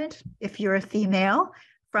different, if you're a female,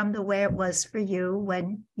 from the way it was for you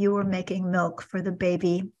when you were making milk for the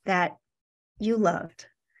baby that you loved.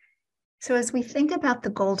 So as we think about the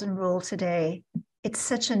Golden Rule today, it's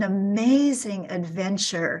such an amazing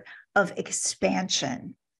adventure of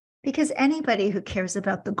expansion, because anybody who cares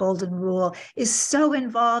about the Golden Rule is so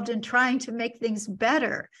involved in trying to make things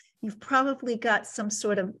better. You've probably got some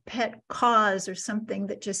sort of pet cause or something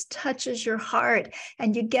that just touches your heart,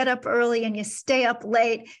 and you get up early and you stay up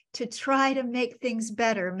late to try to make things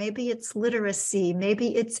better. Maybe it's literacy,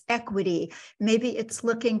 maybe it's equity, maybe it's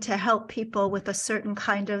looking to help people with a certain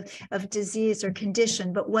kind of disease or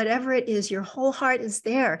condition, but whatever it is, your whole heart is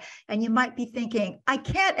there. And you might be thinking, I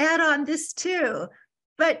can't add on this too,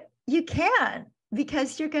 but you can,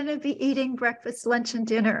 because you're going to be eating breakfast, lunch, and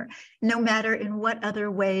dinner, no matter in what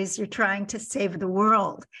other ways you're trying to save the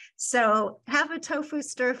world. So have a tofu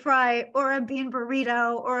stir fry or a bean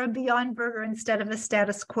burrito or a Beyond Burger instead of a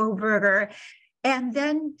status quo burger, and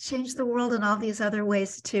then change the world in all these other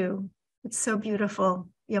ways too. It's so beautiful.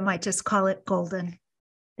 You might just call it golden.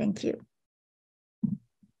 Thank you.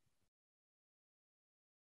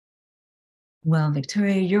 Well,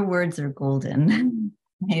 Victoria, your words are golden.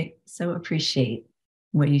 I so appreciate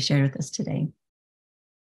what you shared with us today.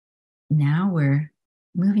 Now we're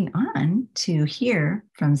moving on to hear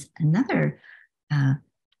from another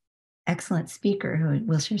excellent speaker who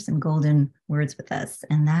will share some golden words with us,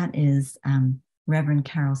 and that is Reverend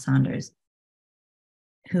Carol Saunders,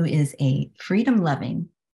 who is a freedom-loving,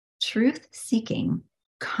 truth-seeking,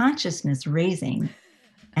 consciousness-raising,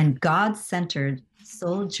 and God-centered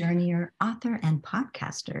soul journeyer, author, and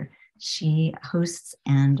podcaster. She hosts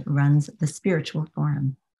and runs the Spiritual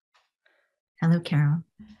Forum. Hello, Carol.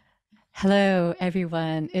 Hello,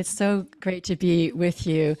 everyone. It's so great to be with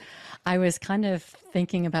you. I was kind of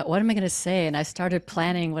thinking about what am I going to say, and I started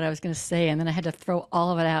planning what I was going to say, and then I had to throw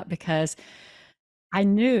all of it out because I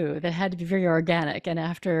knew that it had to be very organic. And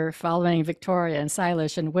after following Victoria and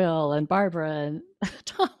Silas and Will and Barbara and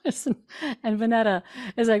Thomas and Vanetta,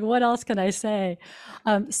 it's like, what else can I say?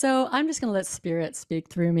 So I'm just going to let Spirit speak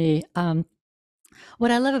through me.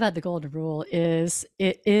 What I love about the Golden Rule is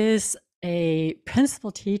it is a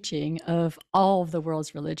principal teaching of all of the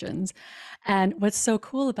world's religions. And what's so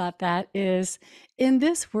cool about that is in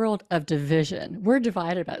this world of division, we're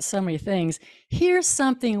divided about so many things. Here's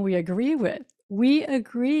something we agree with. We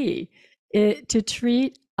agree to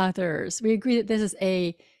treat others. We agree that this is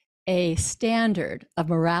a standard of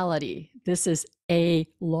morality. This is a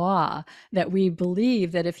law that we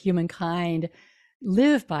believe that if humankind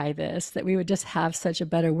lived by this, that we would just have such a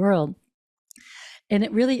better world. And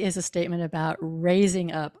it really is a statement about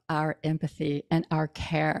raising up our empathy and our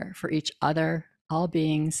care for each other, all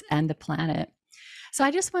beings, and the planet. So I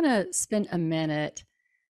just want to spend a minute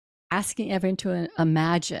asking everyone to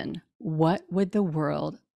imagine, what would the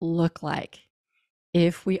world look like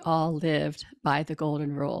if we all lived by the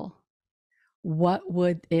golden rule? What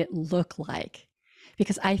would it look like?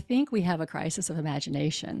 Because I think we have a crisis of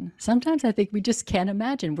imagination. Sometimes I think we just can't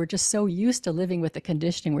imagine. We're just so used to living with the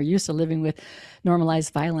conditioning. We're used to living with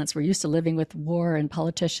normalized violence. We're used to living with war and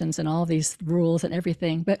politicians and all these rules and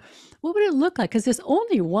everything. But what would it look like? Because there's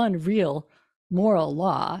only one real moral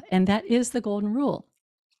law, and that is the golden rule.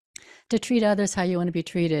 To treat others how you want to be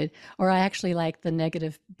treated. Or I actually like the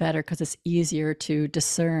negative better because it's easier to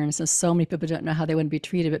discern. So many people don't know how they want to be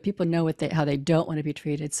treated, but people know how they don't want to be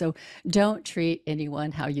treated. So don't treat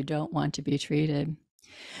anyone how you don't want to be treated.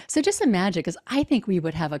 So just imagine, because I think we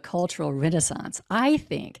would have a cultural renaissance. I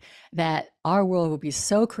think that our world would be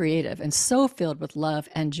so creative and so filled with love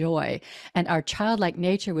and joy, and our childlike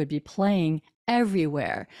nature would be playing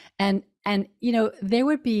everywhere. And there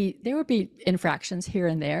would be infractions here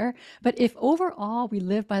and there, but if overall we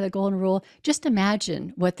live by the golden rule, just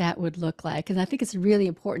imagine what that would look like. And I think it's really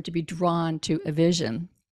important to be drawn to a vision.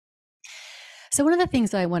 So one of the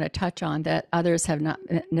things that I want to touch on that others have not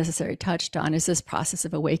necessarily touched on is this process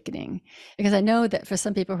of awakening, because I know that for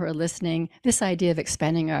some people who are listening, this idea of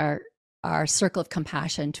expanding our circle of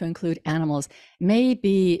compassion to include animals may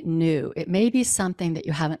be new. It may be something that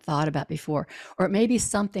you haven't thought about before, or it may be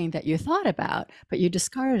something that you thought about, but you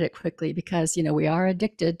discarded it quickly because, we are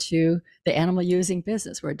addicted to the animal using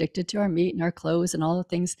business. We're addicted to our meat and our clothes and all the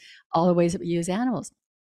things, all the ways that we use animals.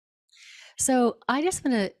 So I just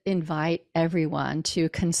want to invite everyone to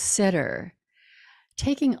consider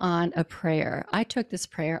taking on a prayer. I took this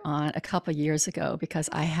prayer on a couple years ago because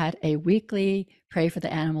I had a weekly Pray for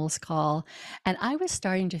the Animals call, and I was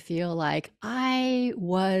starting to feel like I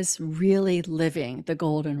was really living the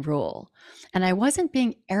golden rule. And I wasn't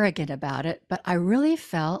being arrogant about it, but I really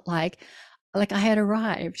felt like I had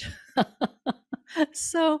arrived.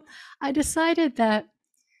 So I decided that,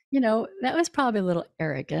 that was probably a little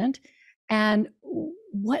arrogant. And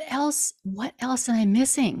what else am I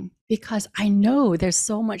missing? Because I know there's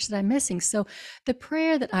so much that I'm missing. So the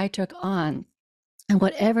prayer that I took on, and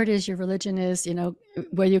whatever it is your religion is,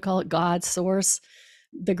 whether you call it God, source,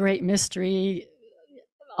 the great mystery,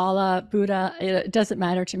 Allah, Buddha, it doesn't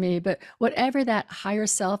matter to me, but whatever that higher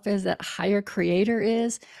self is, that higher creator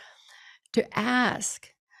is, to ask,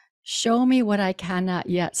 show me what I cannot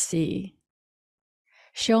yet see.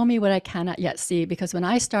 Show me what I cannot yet see. Because when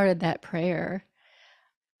I started that prayer,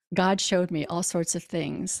 God showed me all sorts of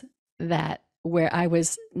things where I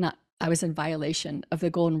was in violation of the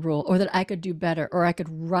golden rule, or that I could do better, or I could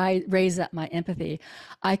raise up my empathy.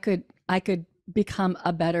 I could become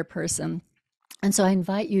a better person. And so I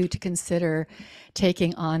invite you to consider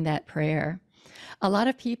taking on that prayer. A lot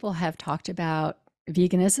of people have talked about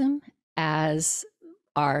veganism as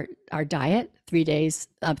our diet, 3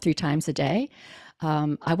 times a day.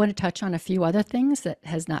 I want to touch on a few other things that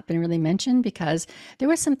has not been really mentioned, because there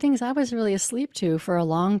were some things I was really asleep to for a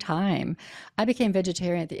long time. I became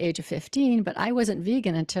vegetarian at the age of 15, but I wasn't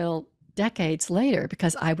vegan until decades later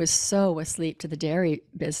because I was so asleep to the dairy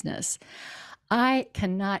business. I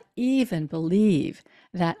cannot even believe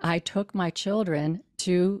that I took my children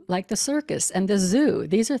to the circus and the zoo.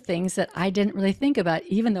 These are things that I didn't really think about,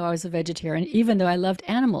 even though I was a vegetarian, even though I loved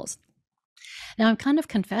animals. Now, I'm kind of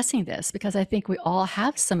confessing this because I think we all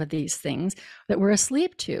have some of these things that we're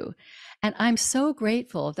asleep to. And I'm so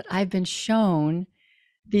grateful that I've been shown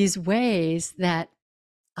these ways that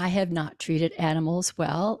I have not treated animals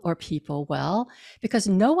well or people well, because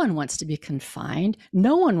no one wants to be confined.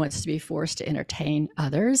 No one wants to be forced to entertain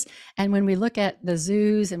others. And when we look at the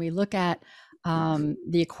zoos and we look at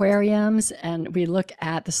the aquariums and we look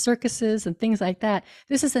at the circuses and things like that,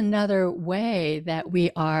 this is another way that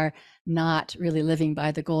we are not really living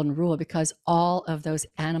by the golden rule, because all of those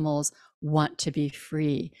animals want to be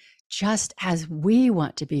free, just as we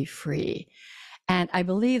want to be free. And I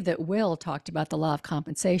believe that Will talked about the law of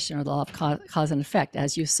compensation, or the law of cause and effect.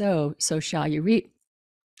 As you sow, so shall you reap.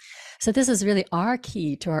 So this is really our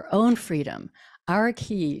key to our own freedom, our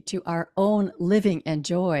key to our own living and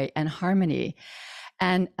joy and harmony.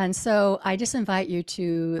 And so I just invite you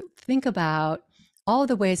to think about all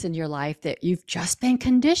the ways in your life that you've just been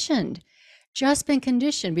conditioned.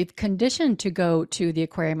 We've conditioned to go to the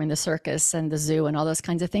aquarium and the circus and the zoo and all those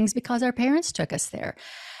kinds of things because our parents took us there.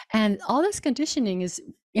 And all this conditioning is,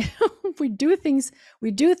 you know, we do things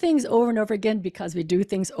over and over again because we do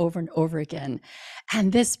things over and over again.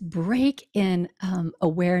 And this break in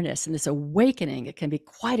awareness and this awakening, it can be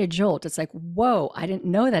quite a jolt. It's like, whoa, I didn't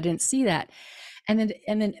know that, I didn't see that. And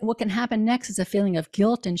then what can happen next is a feeling of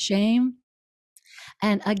guilt and shame.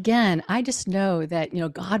 And again, I just know that, you know,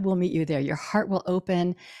 God will meet you there. Your heart will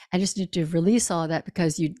open. I just need to release all of that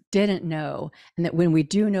because you didn't know. And that when we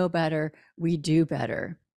do know better, we do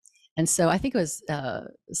better. And so I think it was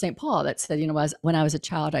St. Paul that said, you know, when I was a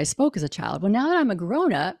child, I spoke as a child. Well, now that I'm a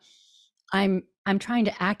grown-up, I'm trying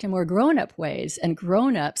to act in more grown-up ways. And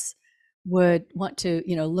grown-ups would want to,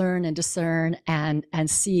 you know, learn and discern and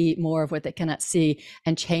see more of what they cannot see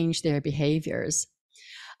and change their behaviors.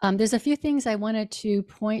 There's a few things I wanted to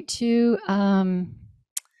point to.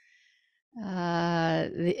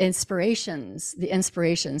 The inspirations.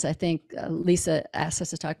 I think Lisa asked us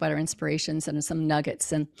to talk about our inspirations and some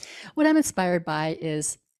nuggets. And what I'm inspired by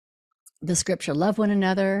is the scripture, love one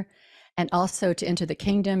another, and also to enter the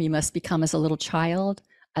kingdom, you must become as a little child.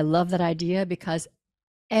 I love that idea because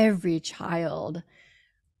every child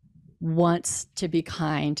wants to be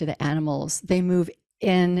kind to the animals. They move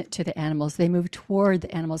into the animals. They move toward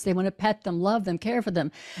the animals. They want to pet them, love them, care for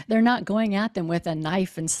them. They're not going at them with a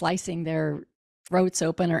knife and slicing their throats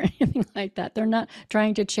open or anything like that. They're not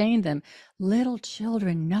trying to chain them. Little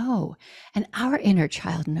children know, and our inner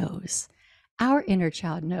child knows. Our inner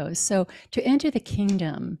child knows. So to enter the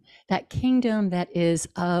kingdom that is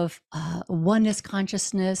of oneness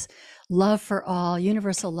consciousness, love for all,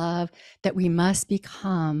 universal love, that we must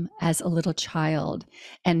become as a little child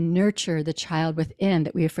and nurture the child within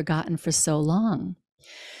that we have forgotten for so long.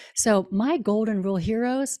 So my golden rule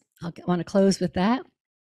heroes, I want to close with that.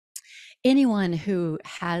 Anyone who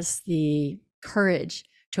has the courage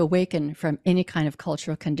to awaken from any kind of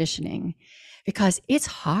cultural conditioning, because it's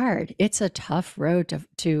hard. It's a tough road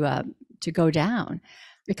to go down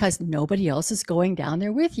because nobody else is going down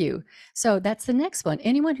there with you. So that's the next one.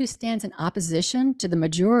 Anyone who stands in opposition to the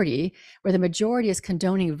majority, where the majority is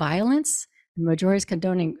condoning violence, the majority is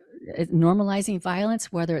condoning normalizing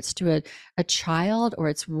violence, whether it's to a child or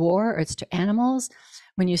it's war or it's to animals.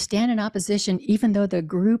 When you stand in opposition, even though the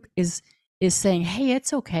group is saying, hey,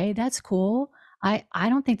 it's okay, that's cool, I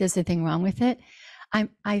don't think there's anything wrong with it.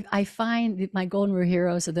 I find that my golden rule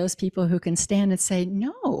heroes are those people who can stand and say,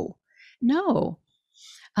 no,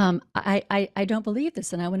 I don't believe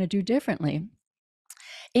this and I want to do differently.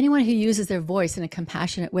 Anyone who uses their voice in a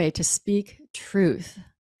compassionate way to speak truth.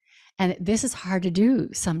 And this is hard to do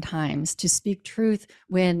sometimes, to speak truth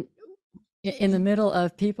when in the middle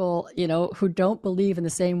of people, you know, who don't believe in the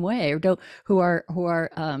same way, or who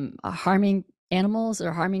are harming animals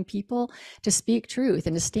or harming people, to speak truth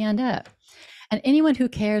and to stand up. And anyone who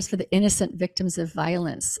cares for the innocent victims of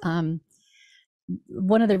violence.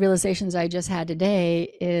 One of the realizations I just had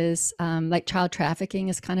today is like child trafficking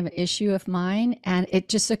is kind of an issue of mine. And it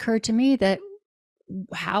just occurred to me that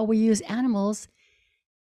how we use animals,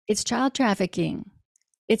 it's child trafficking.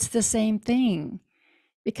 It's the same thing,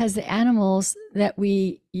 because the animals that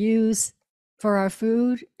we use for our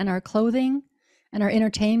food and our clothing and our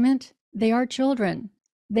entertainment, they are children.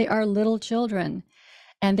 They are little children.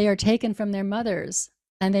 And they are taken from their mothers,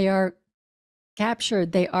 and they are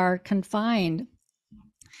captured, they are confined,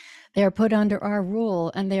 they are put under our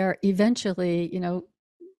rule, and they are eventually, you know,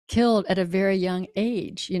 killed at a very young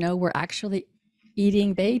age. You know, we're actually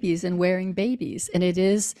eating babies and wearing babies, and it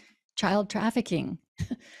is child trafficking.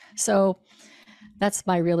 So that's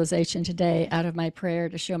my realization today out of my prayer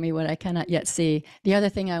to show me what I cannot yet see. The other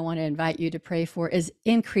thing I want to invite you to pray for is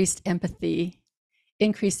increased empathy.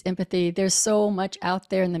 Increased empathy. There's so much out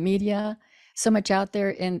there in the media, so much out there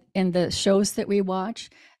in the shows that we watch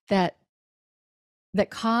that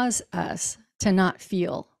cause us to not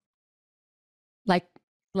feel like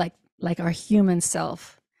our human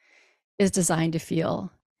self is designed to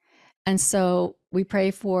feel. And so we pray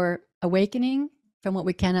for awakening from what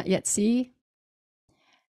we cannot yet see,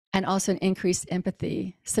 and also an increased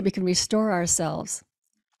empathy so we can restore ourselves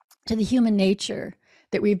to the human nature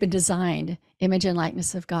that we've been designed, image and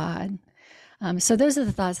likeness of God. So those are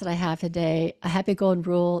the thoughts that I have today. A happy Golden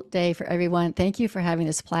Rule Day for everyone. Thank you for having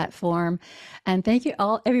this platform. And thank you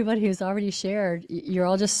everybody who's already shared. You're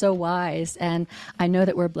all just so wise. And I know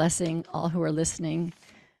that we're blessing all who are listening.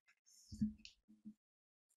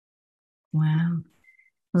 Wow.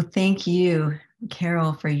 Well, thank you,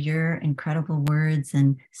 Carol, for your incredible words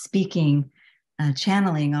and speaking,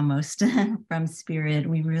 channeling almost from spirit.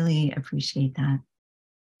 We really appreciate that.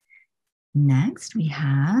 Next, we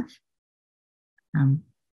have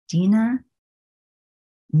Dina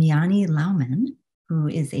Miani Lauman, who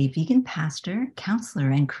is a vegan pastor,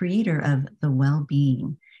 counselor, and creator of The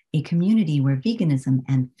Well-Being, a community where veganism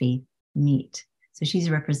and faith meet. So she's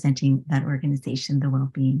representing that organization, The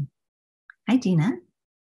Well-Being. Hi, Dina.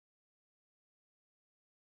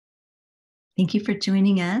 Thank you for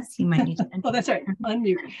joining us. You might need to Oh, that's right.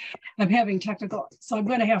 Unmute. I'm having technical, so I'm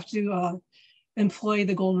going to have to employ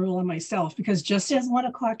the golden rule on myself, because just as 1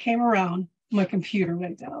 o'clock came around, my computer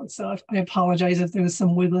went down. So I apologize if there was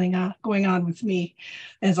some wiggling going on with me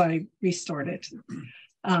as I restored it.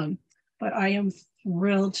 But I am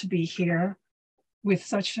thrilled to be here with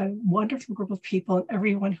such a wonderful group of people, and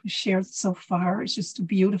everyone who shared so far is just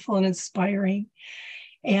beautiful and inspiring.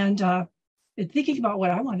 And thinking about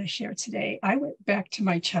what I want to share today, I went back to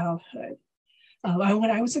my childhood.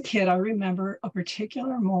 When I was a kid, I remember a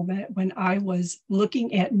particular moment when I was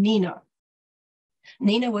looking at Nina.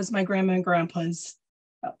 Nina was my grandma and grandpa's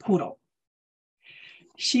poodle.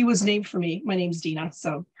 She was named for me. My name's Dina,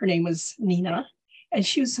 so her name was Nina. And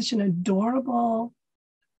she was such an adorable,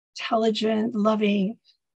 intelligent, loving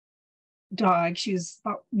dog. She was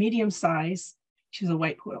about medium size. She was a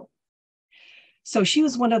white poodle. So she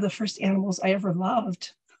was one of the first animals I ever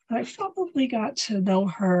loved. I probably got to know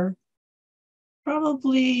her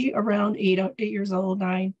probably around 8 years old,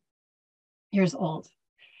 9 years old.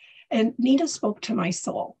 And Nina spoke to my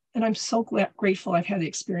soul. And I'm so grateful I've had the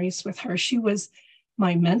experience with her. She was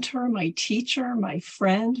my mentor, my teacher, my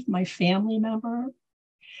friend, my family member.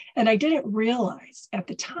 And I didn't realize at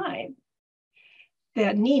the time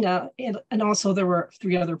that Nina, and also there were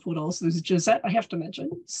 3 other poodles. There's Gisette, I have to mention,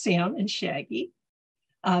 Sam and Shaggy.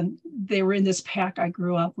 They were in this pack I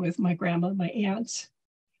grew up with, my grandma, my aunt,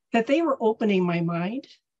 that they were opening my mind,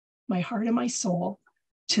 my heart, and my soul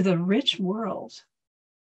to the rich world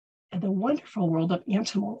and the wonderful world of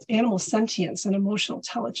animal sentience and emotional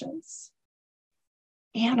intelligence.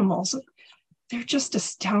 Animals, they're just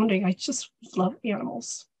astounding. I just love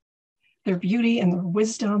animals. Their beauty and their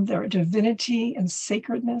wisdom, their divinity and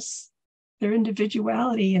sacredness, their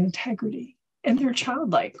individuality and integrity, and their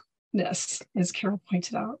childlikeness, as Carol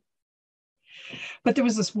pointed out. But there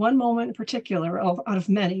was this one moment in particular, out of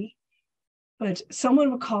many, but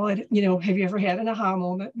someone would call it, have you ever had an aha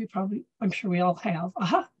moment? I'm sure we all have,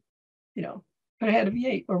 aha, but I had a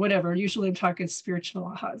V8 or whatever. Usually I'm talking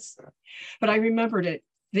spiritual ahas. But I remembered it,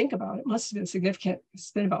 think about it, must have been significant.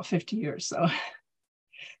 It's been about 50 years, so.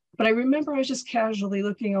 But I remember I was just casually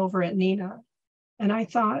looking over at Nina, and I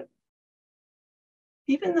thought,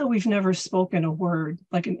 even though we've never spoken a word,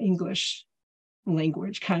 like an English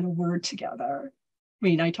language kind of word together,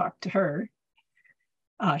 I talked to her,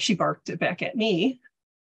 she barked it back at me.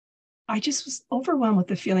 I just was overwhelmed with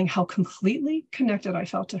the feeling how completely connected I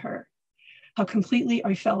felt to her, how completely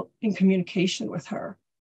I felt in communication with her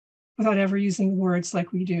without ever using words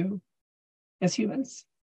like we do as humans.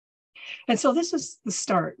 And so this is the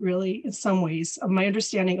start, really, in some ways, of my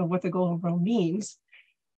understanding of what the golden rule means,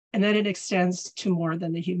 and that it extends to more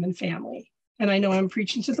than the human family. And I know I'm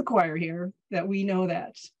preaching to the choir here, that we know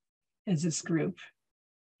that as this group.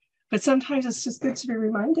 But sometimes it's just good to be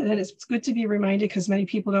reminded, and it's good to be reminded because many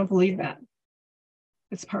people don't believe that.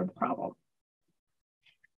 It's part of the problem.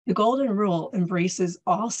 The golden rule embraces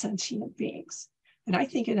all sentient beings, and I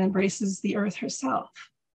think it embraces the earth herself.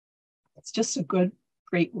 It's just a great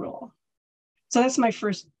rule. So that's my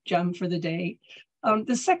first gem for the day.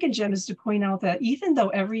 The second gem is to point out that even though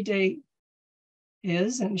every day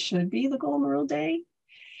is and should be the golden rule day,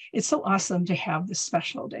 it's so awesome to have this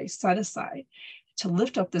special day set aside to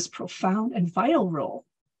lift up this profound and vital role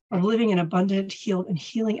of living an abundant, healed, and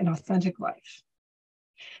healing and authentic life.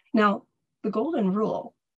 Now, the golden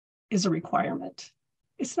rule is a requirement.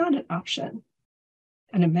 It's not an option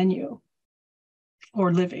and a menu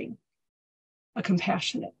for living a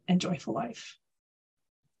compassionate and joyful life.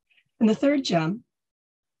 And the third gem,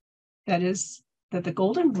 that is that the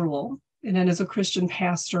golden rule, and then as a Christian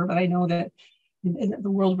pastor, but I know that in the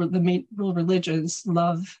world, the world religions,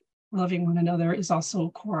 loving one another is also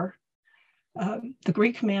a core. The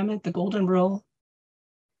great commandment, the golden rule,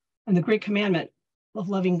 and the great commandment of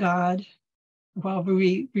loving God, while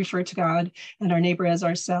we refer to God and our neighbor as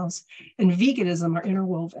ourselves, and veganism are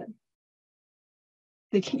interwoven.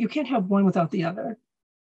 You can't have one without the other.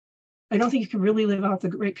 I don't think you can really live out the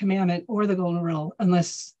great commandment or the golden rule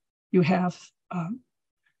unless you have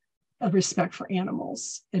a respect for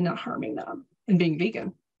animals and not harming them and being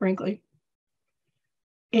vegan, frankly.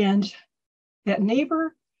 And that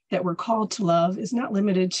neighbor that we're called to love is not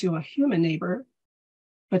limited to a human neighbor,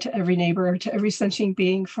 but to every sentient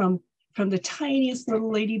being, from the tiniest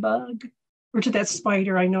little ladybug or to that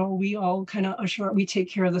spider. I know we all kind of we take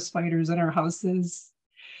care of the spiders in our houses.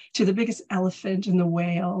 to the biggest elephant and the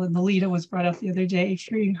whale, and Lolita was brought up the other day,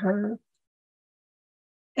 freeing her,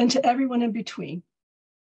 and to everyone in between,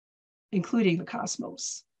 including the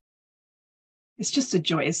cosmos. It's just a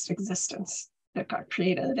joyous existence that God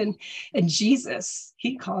created. And Jesus,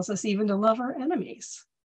 he calls us even to love our enemies.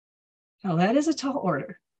 Now that is a tall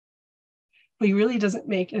order. But he really doesn't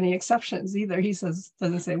make any exceptions either. He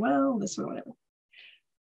doesn't say, well, this or whatever.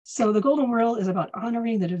 So the golden rule is about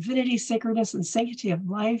honoring the divinity, sacredness, and sanctity of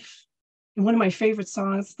life. In one of my favorite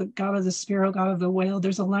songs, The God of the Sparrow, God of the Whale,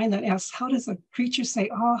 there's a line that asks, how does the creature say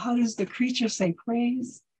awe? How does the creature say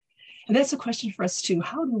praise? And that's a question for us too.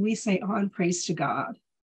 How do we say awe and praise to God?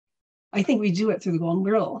 I think we do it through the golden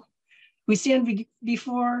rule. We stand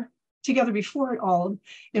together before it all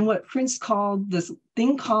in what Prince called this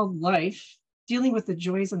thing called life, dealing with the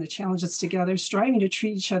joys and the challenges together, striving to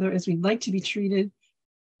treat each other as we'd like to be treated.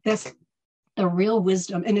 That's the real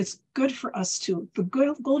wisdom, and it's good for us too. The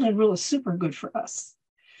golden rule is super good for us.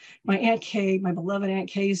 My Aunt Kay, my beloved Aunt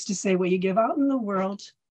Kay, used to say, what you give out in the world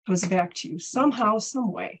comes back to you somehow,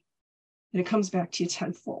 some way, and it comes back to you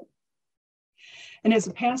tenfold. And as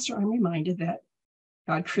a pastor, I'm reminded that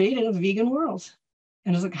God created a vegan world.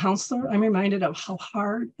 And as a counselor, I'm reminded of how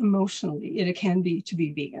hard emotionally it can be to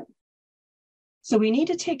be vegan. So we need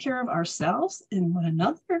to take care of ourselves and one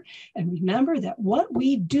another and remember that what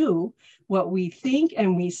we do, what we think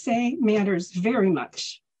and we say matters very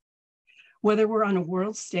much. Whether we're on a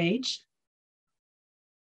world stage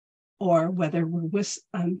or whether we're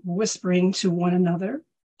whispering to one another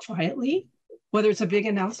quietly, whether it's a big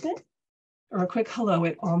announcement or a quick hello,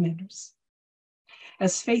 it all matters.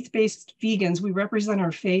 As faith-based vegans, we represent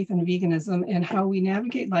our faith and veganism, and how we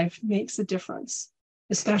navigate life makes a difference,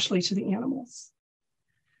 especially to the animals.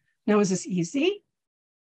 Now, is this easy?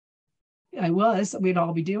 We'd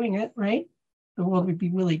all be doing it, right? The world would be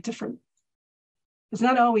really different. It's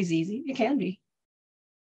not always easy. It can be.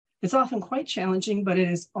 It's often quite challenging, but it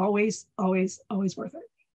is always, always, always worth it.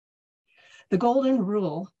 The golden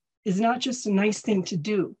rule is not just a nice thing to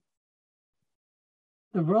do.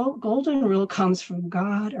 The golden rule comes from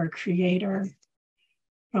God, our creator,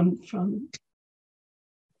 from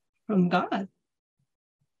God.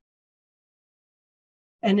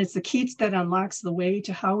 And it's the key that unlocks the way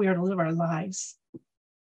to how we are to live our lives.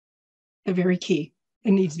 The very key.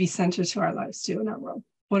 It needs to be centered to our lives too in our world.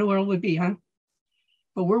 What a world would be, huh?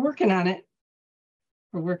 But we're working on it.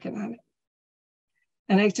 We're working on it.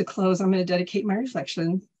 And I like to close, I'm going to dedicate my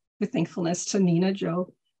reflection with thankfulness to Nina,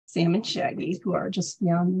 Joe, Sam, and Shaggy, who are just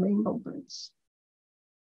beyond the rainbow birds.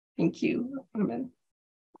 Thank you. Amen.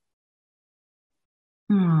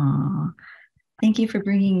 Aww. Thank you for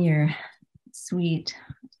bringing your sweet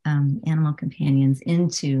animal companions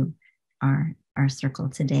into our circle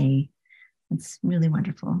today. It's really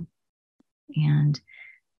wonderful. And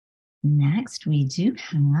next we do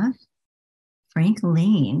have Frank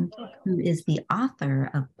Lane, who is the author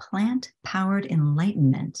of Plant-Powered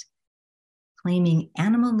Enlightenment, claiming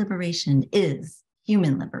animal liberation is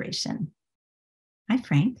human liberation. Hi,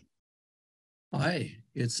 Frank. Hi,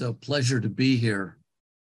 it's a pleasure to be here.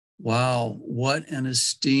 Wow, what an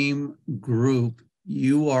esteemed group.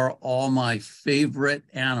 You are all my favorite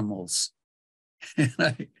animals.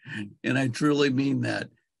 And I truly mean that,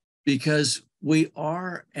 because we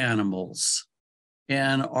are animals,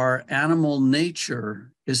 and our animal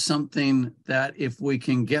nature is something that if we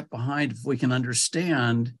can get behind, if we can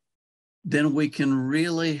understand, then we can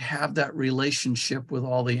really have that relationship with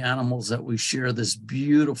all the animals that we share this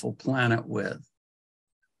beautiful planet with.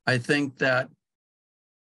 I think that,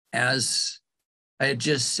 as I had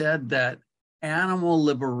just said, that animal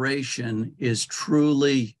liberation is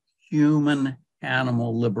truly human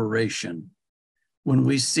animal liberation. When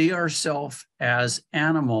we see ourselves as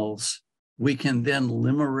animals, we can then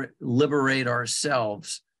liberate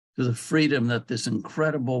ourselves to the freedom that this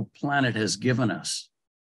incredible planet has given us.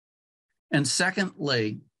 And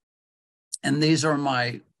secondly, and these are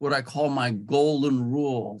what I call my golden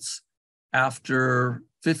rules after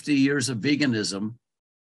 50 years of veganism,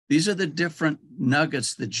 these are the different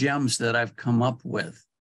nuggets, the gems that I've come up with.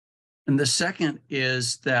 And the second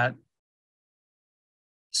is that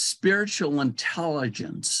spiritual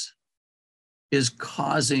intelligence is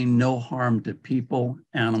causing no harm to people,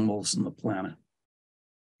 animals, and the planet.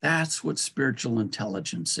 That's what spiritual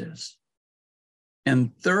intelligence is.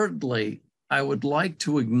 And thirdly, I would like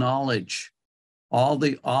to acknowledge all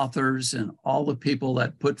the authors and all the people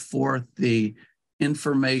that put forth the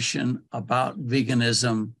information about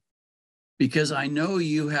veganism, because I know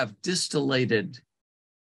you have distillated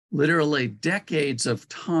literally decades of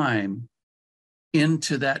time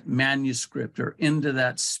into that manuscript or into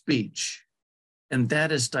that speech. And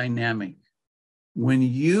that is dynamic. When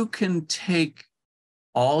you can take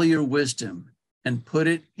all your wisdom and put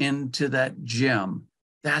it into that gem,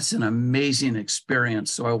 that's an amazing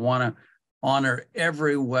experience. So I want to honor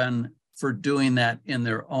everyone for doing that in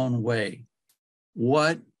their own way.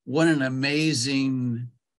 What an amazing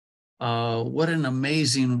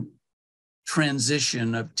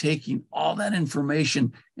transition of taking all that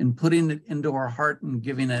information and putting it into our heart and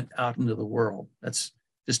giving it out into the world. That's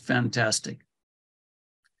just fantastic.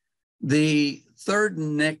 The third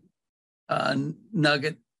nugget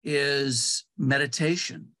is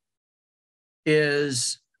meditation,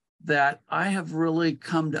 is that I have really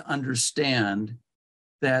come to understand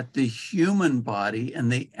that the human body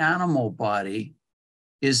and the animal body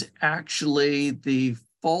is actually the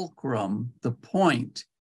fulcrum, the point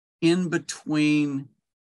in between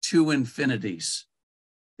two infinities,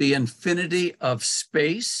 the infinity of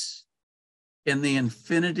space and the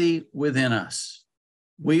infinity within us.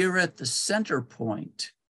 We are at the center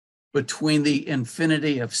point between the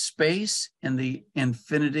infinity of space and the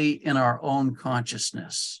infinity in our own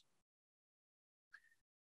consciousness.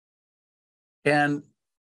 And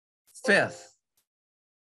fifth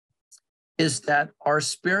is that our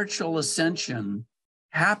spiritual ascension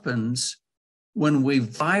happens when we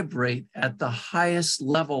vibrate at the highest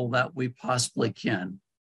level that we possibly can.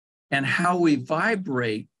 And how we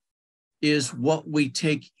vibrate is what we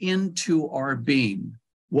take into our being.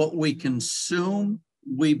 What we consume,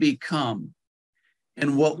 we become.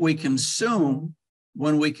 And what we consume,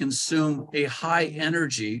 when we consume a high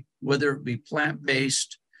energy, whether it be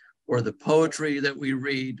plant-based or the poetry that we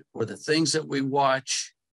read or the things that we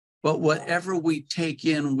watch, but whatever we take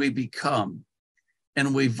in, we become.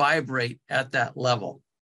 And we vibrate at that level.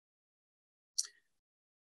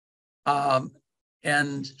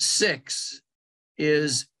 And six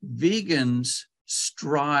is vegans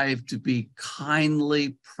strive to be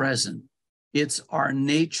kindly present. It's our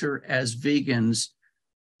nature as vegans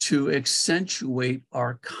to accentuate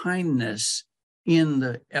our kindness in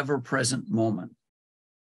the ever-present moment.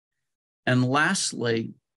 And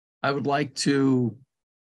lastly, I would like to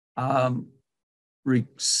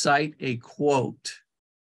recite a quote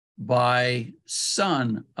by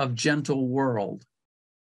Son of Gentle World.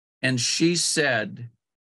 And she said,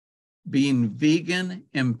 "Being vegan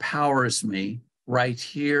empowers me right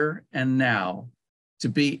here and now to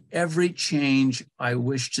be every change I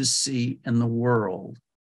wish to see in the world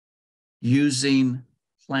using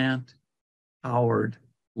plant-powered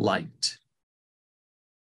light."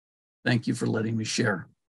 Thank you for letting me share.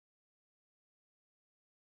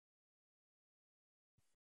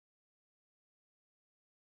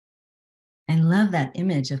 I love that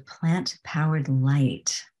image of plant-powered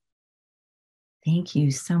light. Thank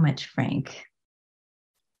you so much, Frank.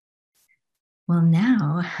 Well,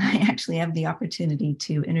 now I actually have the opportunity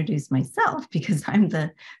to introduce myself because I'm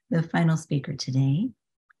the final speaker today.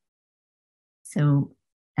 So,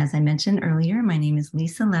 as I mentioned earlier, my name is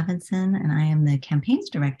Lisa Levinson, and I am the campaigns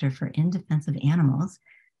director for In Defense of Animals,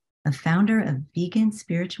 a founder of Vegan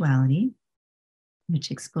Spirituality,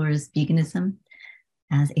 which explores veganism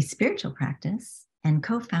as a spiritual practice, and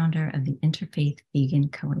co-founder of the Interfaith Vegan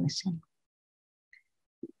Coalition.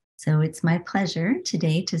 So it's my pleasure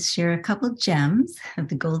today to share a couple gems of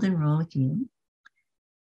the Golden Rule with you.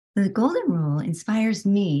 The Golden Rule inspires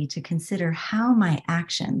me to consider how my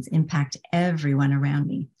actions impact everyone around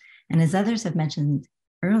me. And as others have mentioned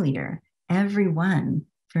earlier, everyone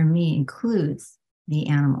for me includes the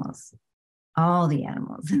animals, all the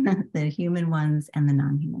animals, the human ones and the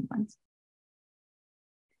non-human ones.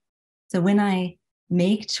 So when I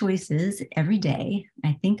make choices every day,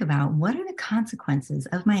 I think about what are the consequences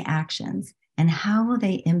of my actions and how will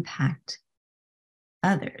they impact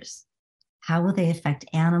others? How will they affect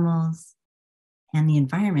animals and the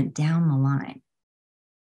environment down the line?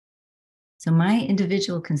 So my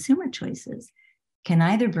individual consumer choices can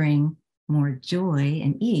either bring more joy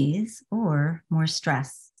and ease or more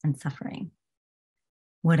stress and suffering.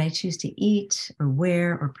 What I choose to eat or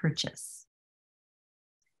wear or purchase.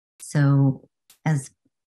 So as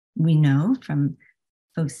we know from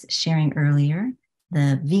folks sharing earlier,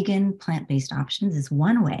 the vegan plant-based options is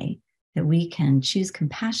one way that we can choose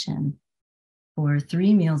compassion for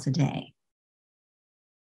 3 meals a day.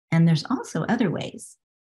 And there's also other ways.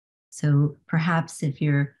 So perhaps if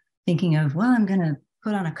you're thinking of, well, I'm going to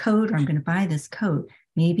put on a coat or I'm going to buy this coat,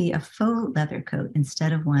 maybe a faux leather coat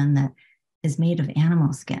instead of one that is made of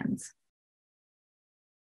animal skins.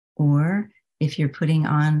 Or if you're putting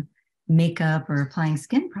on makeup or applying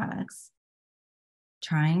skin products,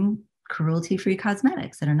 trying cruelty-free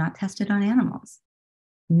cosmetics that are not tested on animals.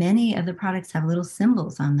 Many of the products have little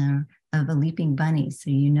symbols on them of a leaping bunny, so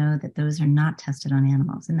you know that those are not tested on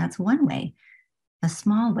animals. And that's one way, a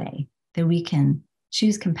small way, that we can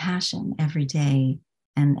choose compassion every day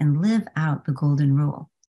and live out the golden rule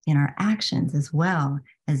in our actions as well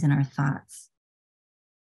as in our thoughts.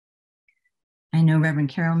 I know Reverend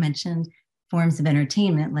Carol mentioned forms of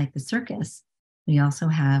entertainment like the circus. We also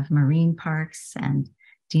have marine parks, and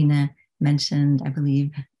Dina mentioned, I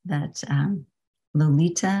believe, that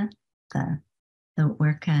Lolita, the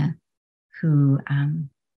orca who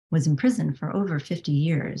was in prison for over 50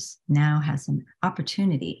 years, now has an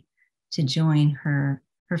opportunity to join her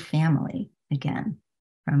family again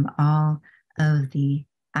from all of the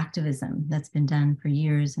activism that's been done for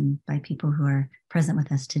years and by people who are present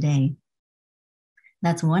with us today.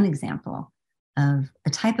 That's one example of a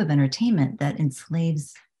type of entertainment that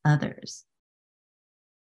enslaves others.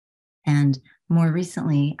 And more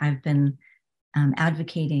recently, I've been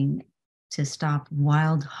advocating to stop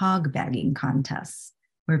wild hog bagging contests,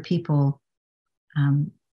 where people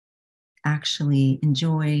actually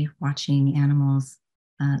enjoy watching animals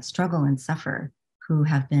struggle and suffer, who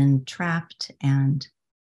have been trapped and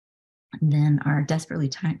then are desperately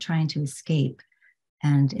trying to escape.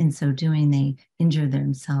 And in so doing, they injure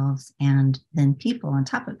themselves, and then people on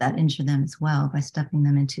top of that injure them as well by stuffing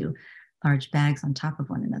them into large bags on top of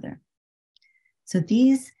one another. So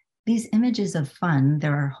these images of fun,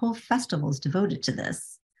 there are whole festivals devoted to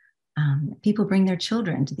this. People bring their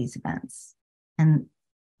children to these events. And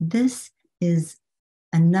this is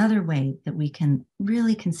another way that we can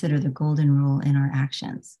really consider the golden rule in our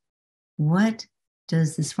actions. What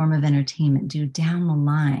does this form of entertainment do down the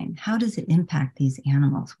line? How does it impact these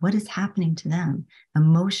animals? What is happening to them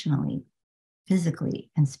emotionally, physically,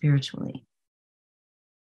 and spiritually?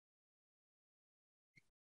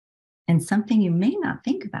 And something you may not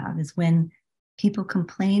think about is when people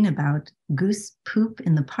complain about goose poop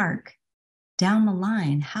in the park, down the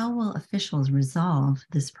line, how will officials resolve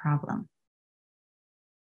this problem?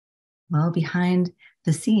 Well, behind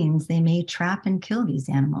the scenes, they may trap and kill these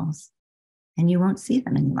animals, and you won't see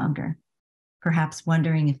them any longer, perhaps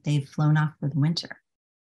wondering if they've flown off for the winter.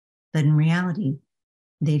 But in reality,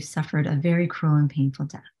 they've suffered a very cruel and painful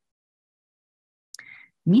death.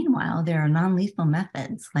 Meanwhile, there are non-lethal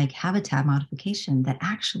methods like habitat modification that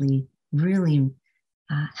actually really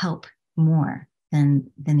help more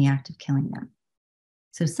than the act of killing them.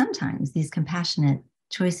 So sometimes these compassionate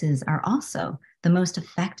choices are also the most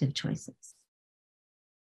effective choices.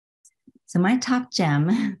 So my top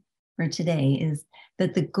gem for today is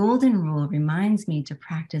that the golden rule reminds me to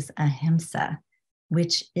practice ahimsa,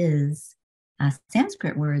 which is a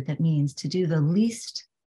Sanskrit word that means to do the least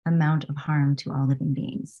amount of harm to all living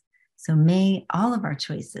beings. So may all of our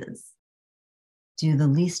choices do the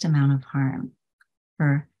least amount of harm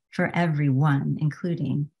for everyone,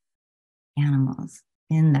 including animals,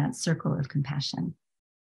 in that circle of compassion.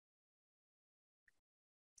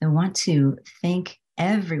 I want to thank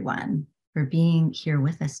everyone for being here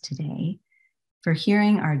with us today, for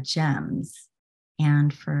hearing our gems,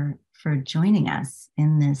 and for joining us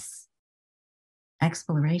in this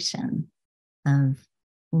exploration of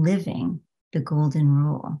living the golden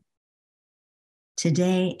rule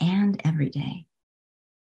today and every day.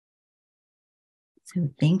 So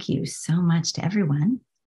thank you so much to everyone.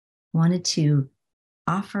 Wanted to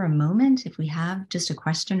offer a moment, if we have just a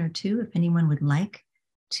question or two, if anyone would like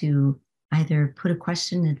to either put a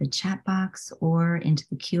question in the chat box or into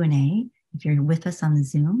the Q&A, if you're with us on the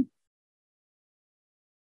Zoom.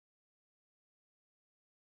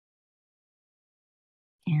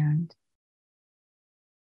 And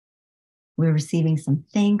we're receiving some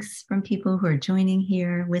thanks from people who are joining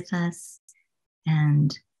here with us.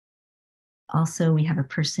 And also we have a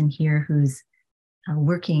person here who's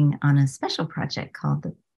working on a special project called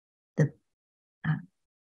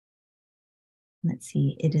let's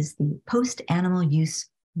see, it is the Post-Animal Use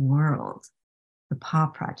World, the PAW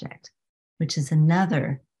Project, which is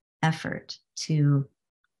another effort to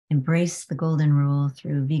embrace the golden rule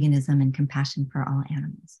through veganism and compassion for all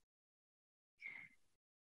animals.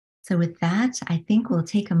 So with that, I think we'll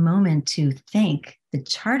take a moment to thank the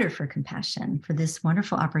Charter for Compassion for this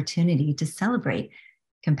wonderful opportunity to celebrate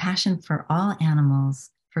compassion for all animals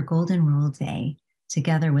for Golden Rule Day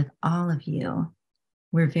together with all of you.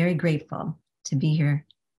 We're very grateful to be here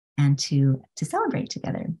and to celebrate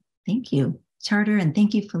together. Thank you, Charter, and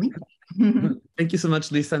thank you, Felipe. Thank you so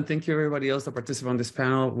much, Lisa, and thank you everybody else that participated on this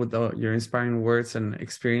panel with your inspiring words and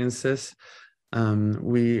experiences.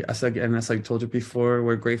 As I told you before,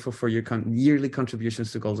 we're grateful for your yearly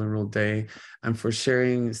contributions to Golden Rule Day and for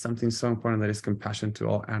sharing something so important that is compassion to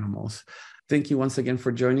all animals. Thank you once again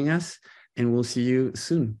for joining us, and we'll see you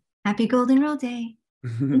soon. Happy Golden Rule Day.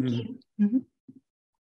 Thank you.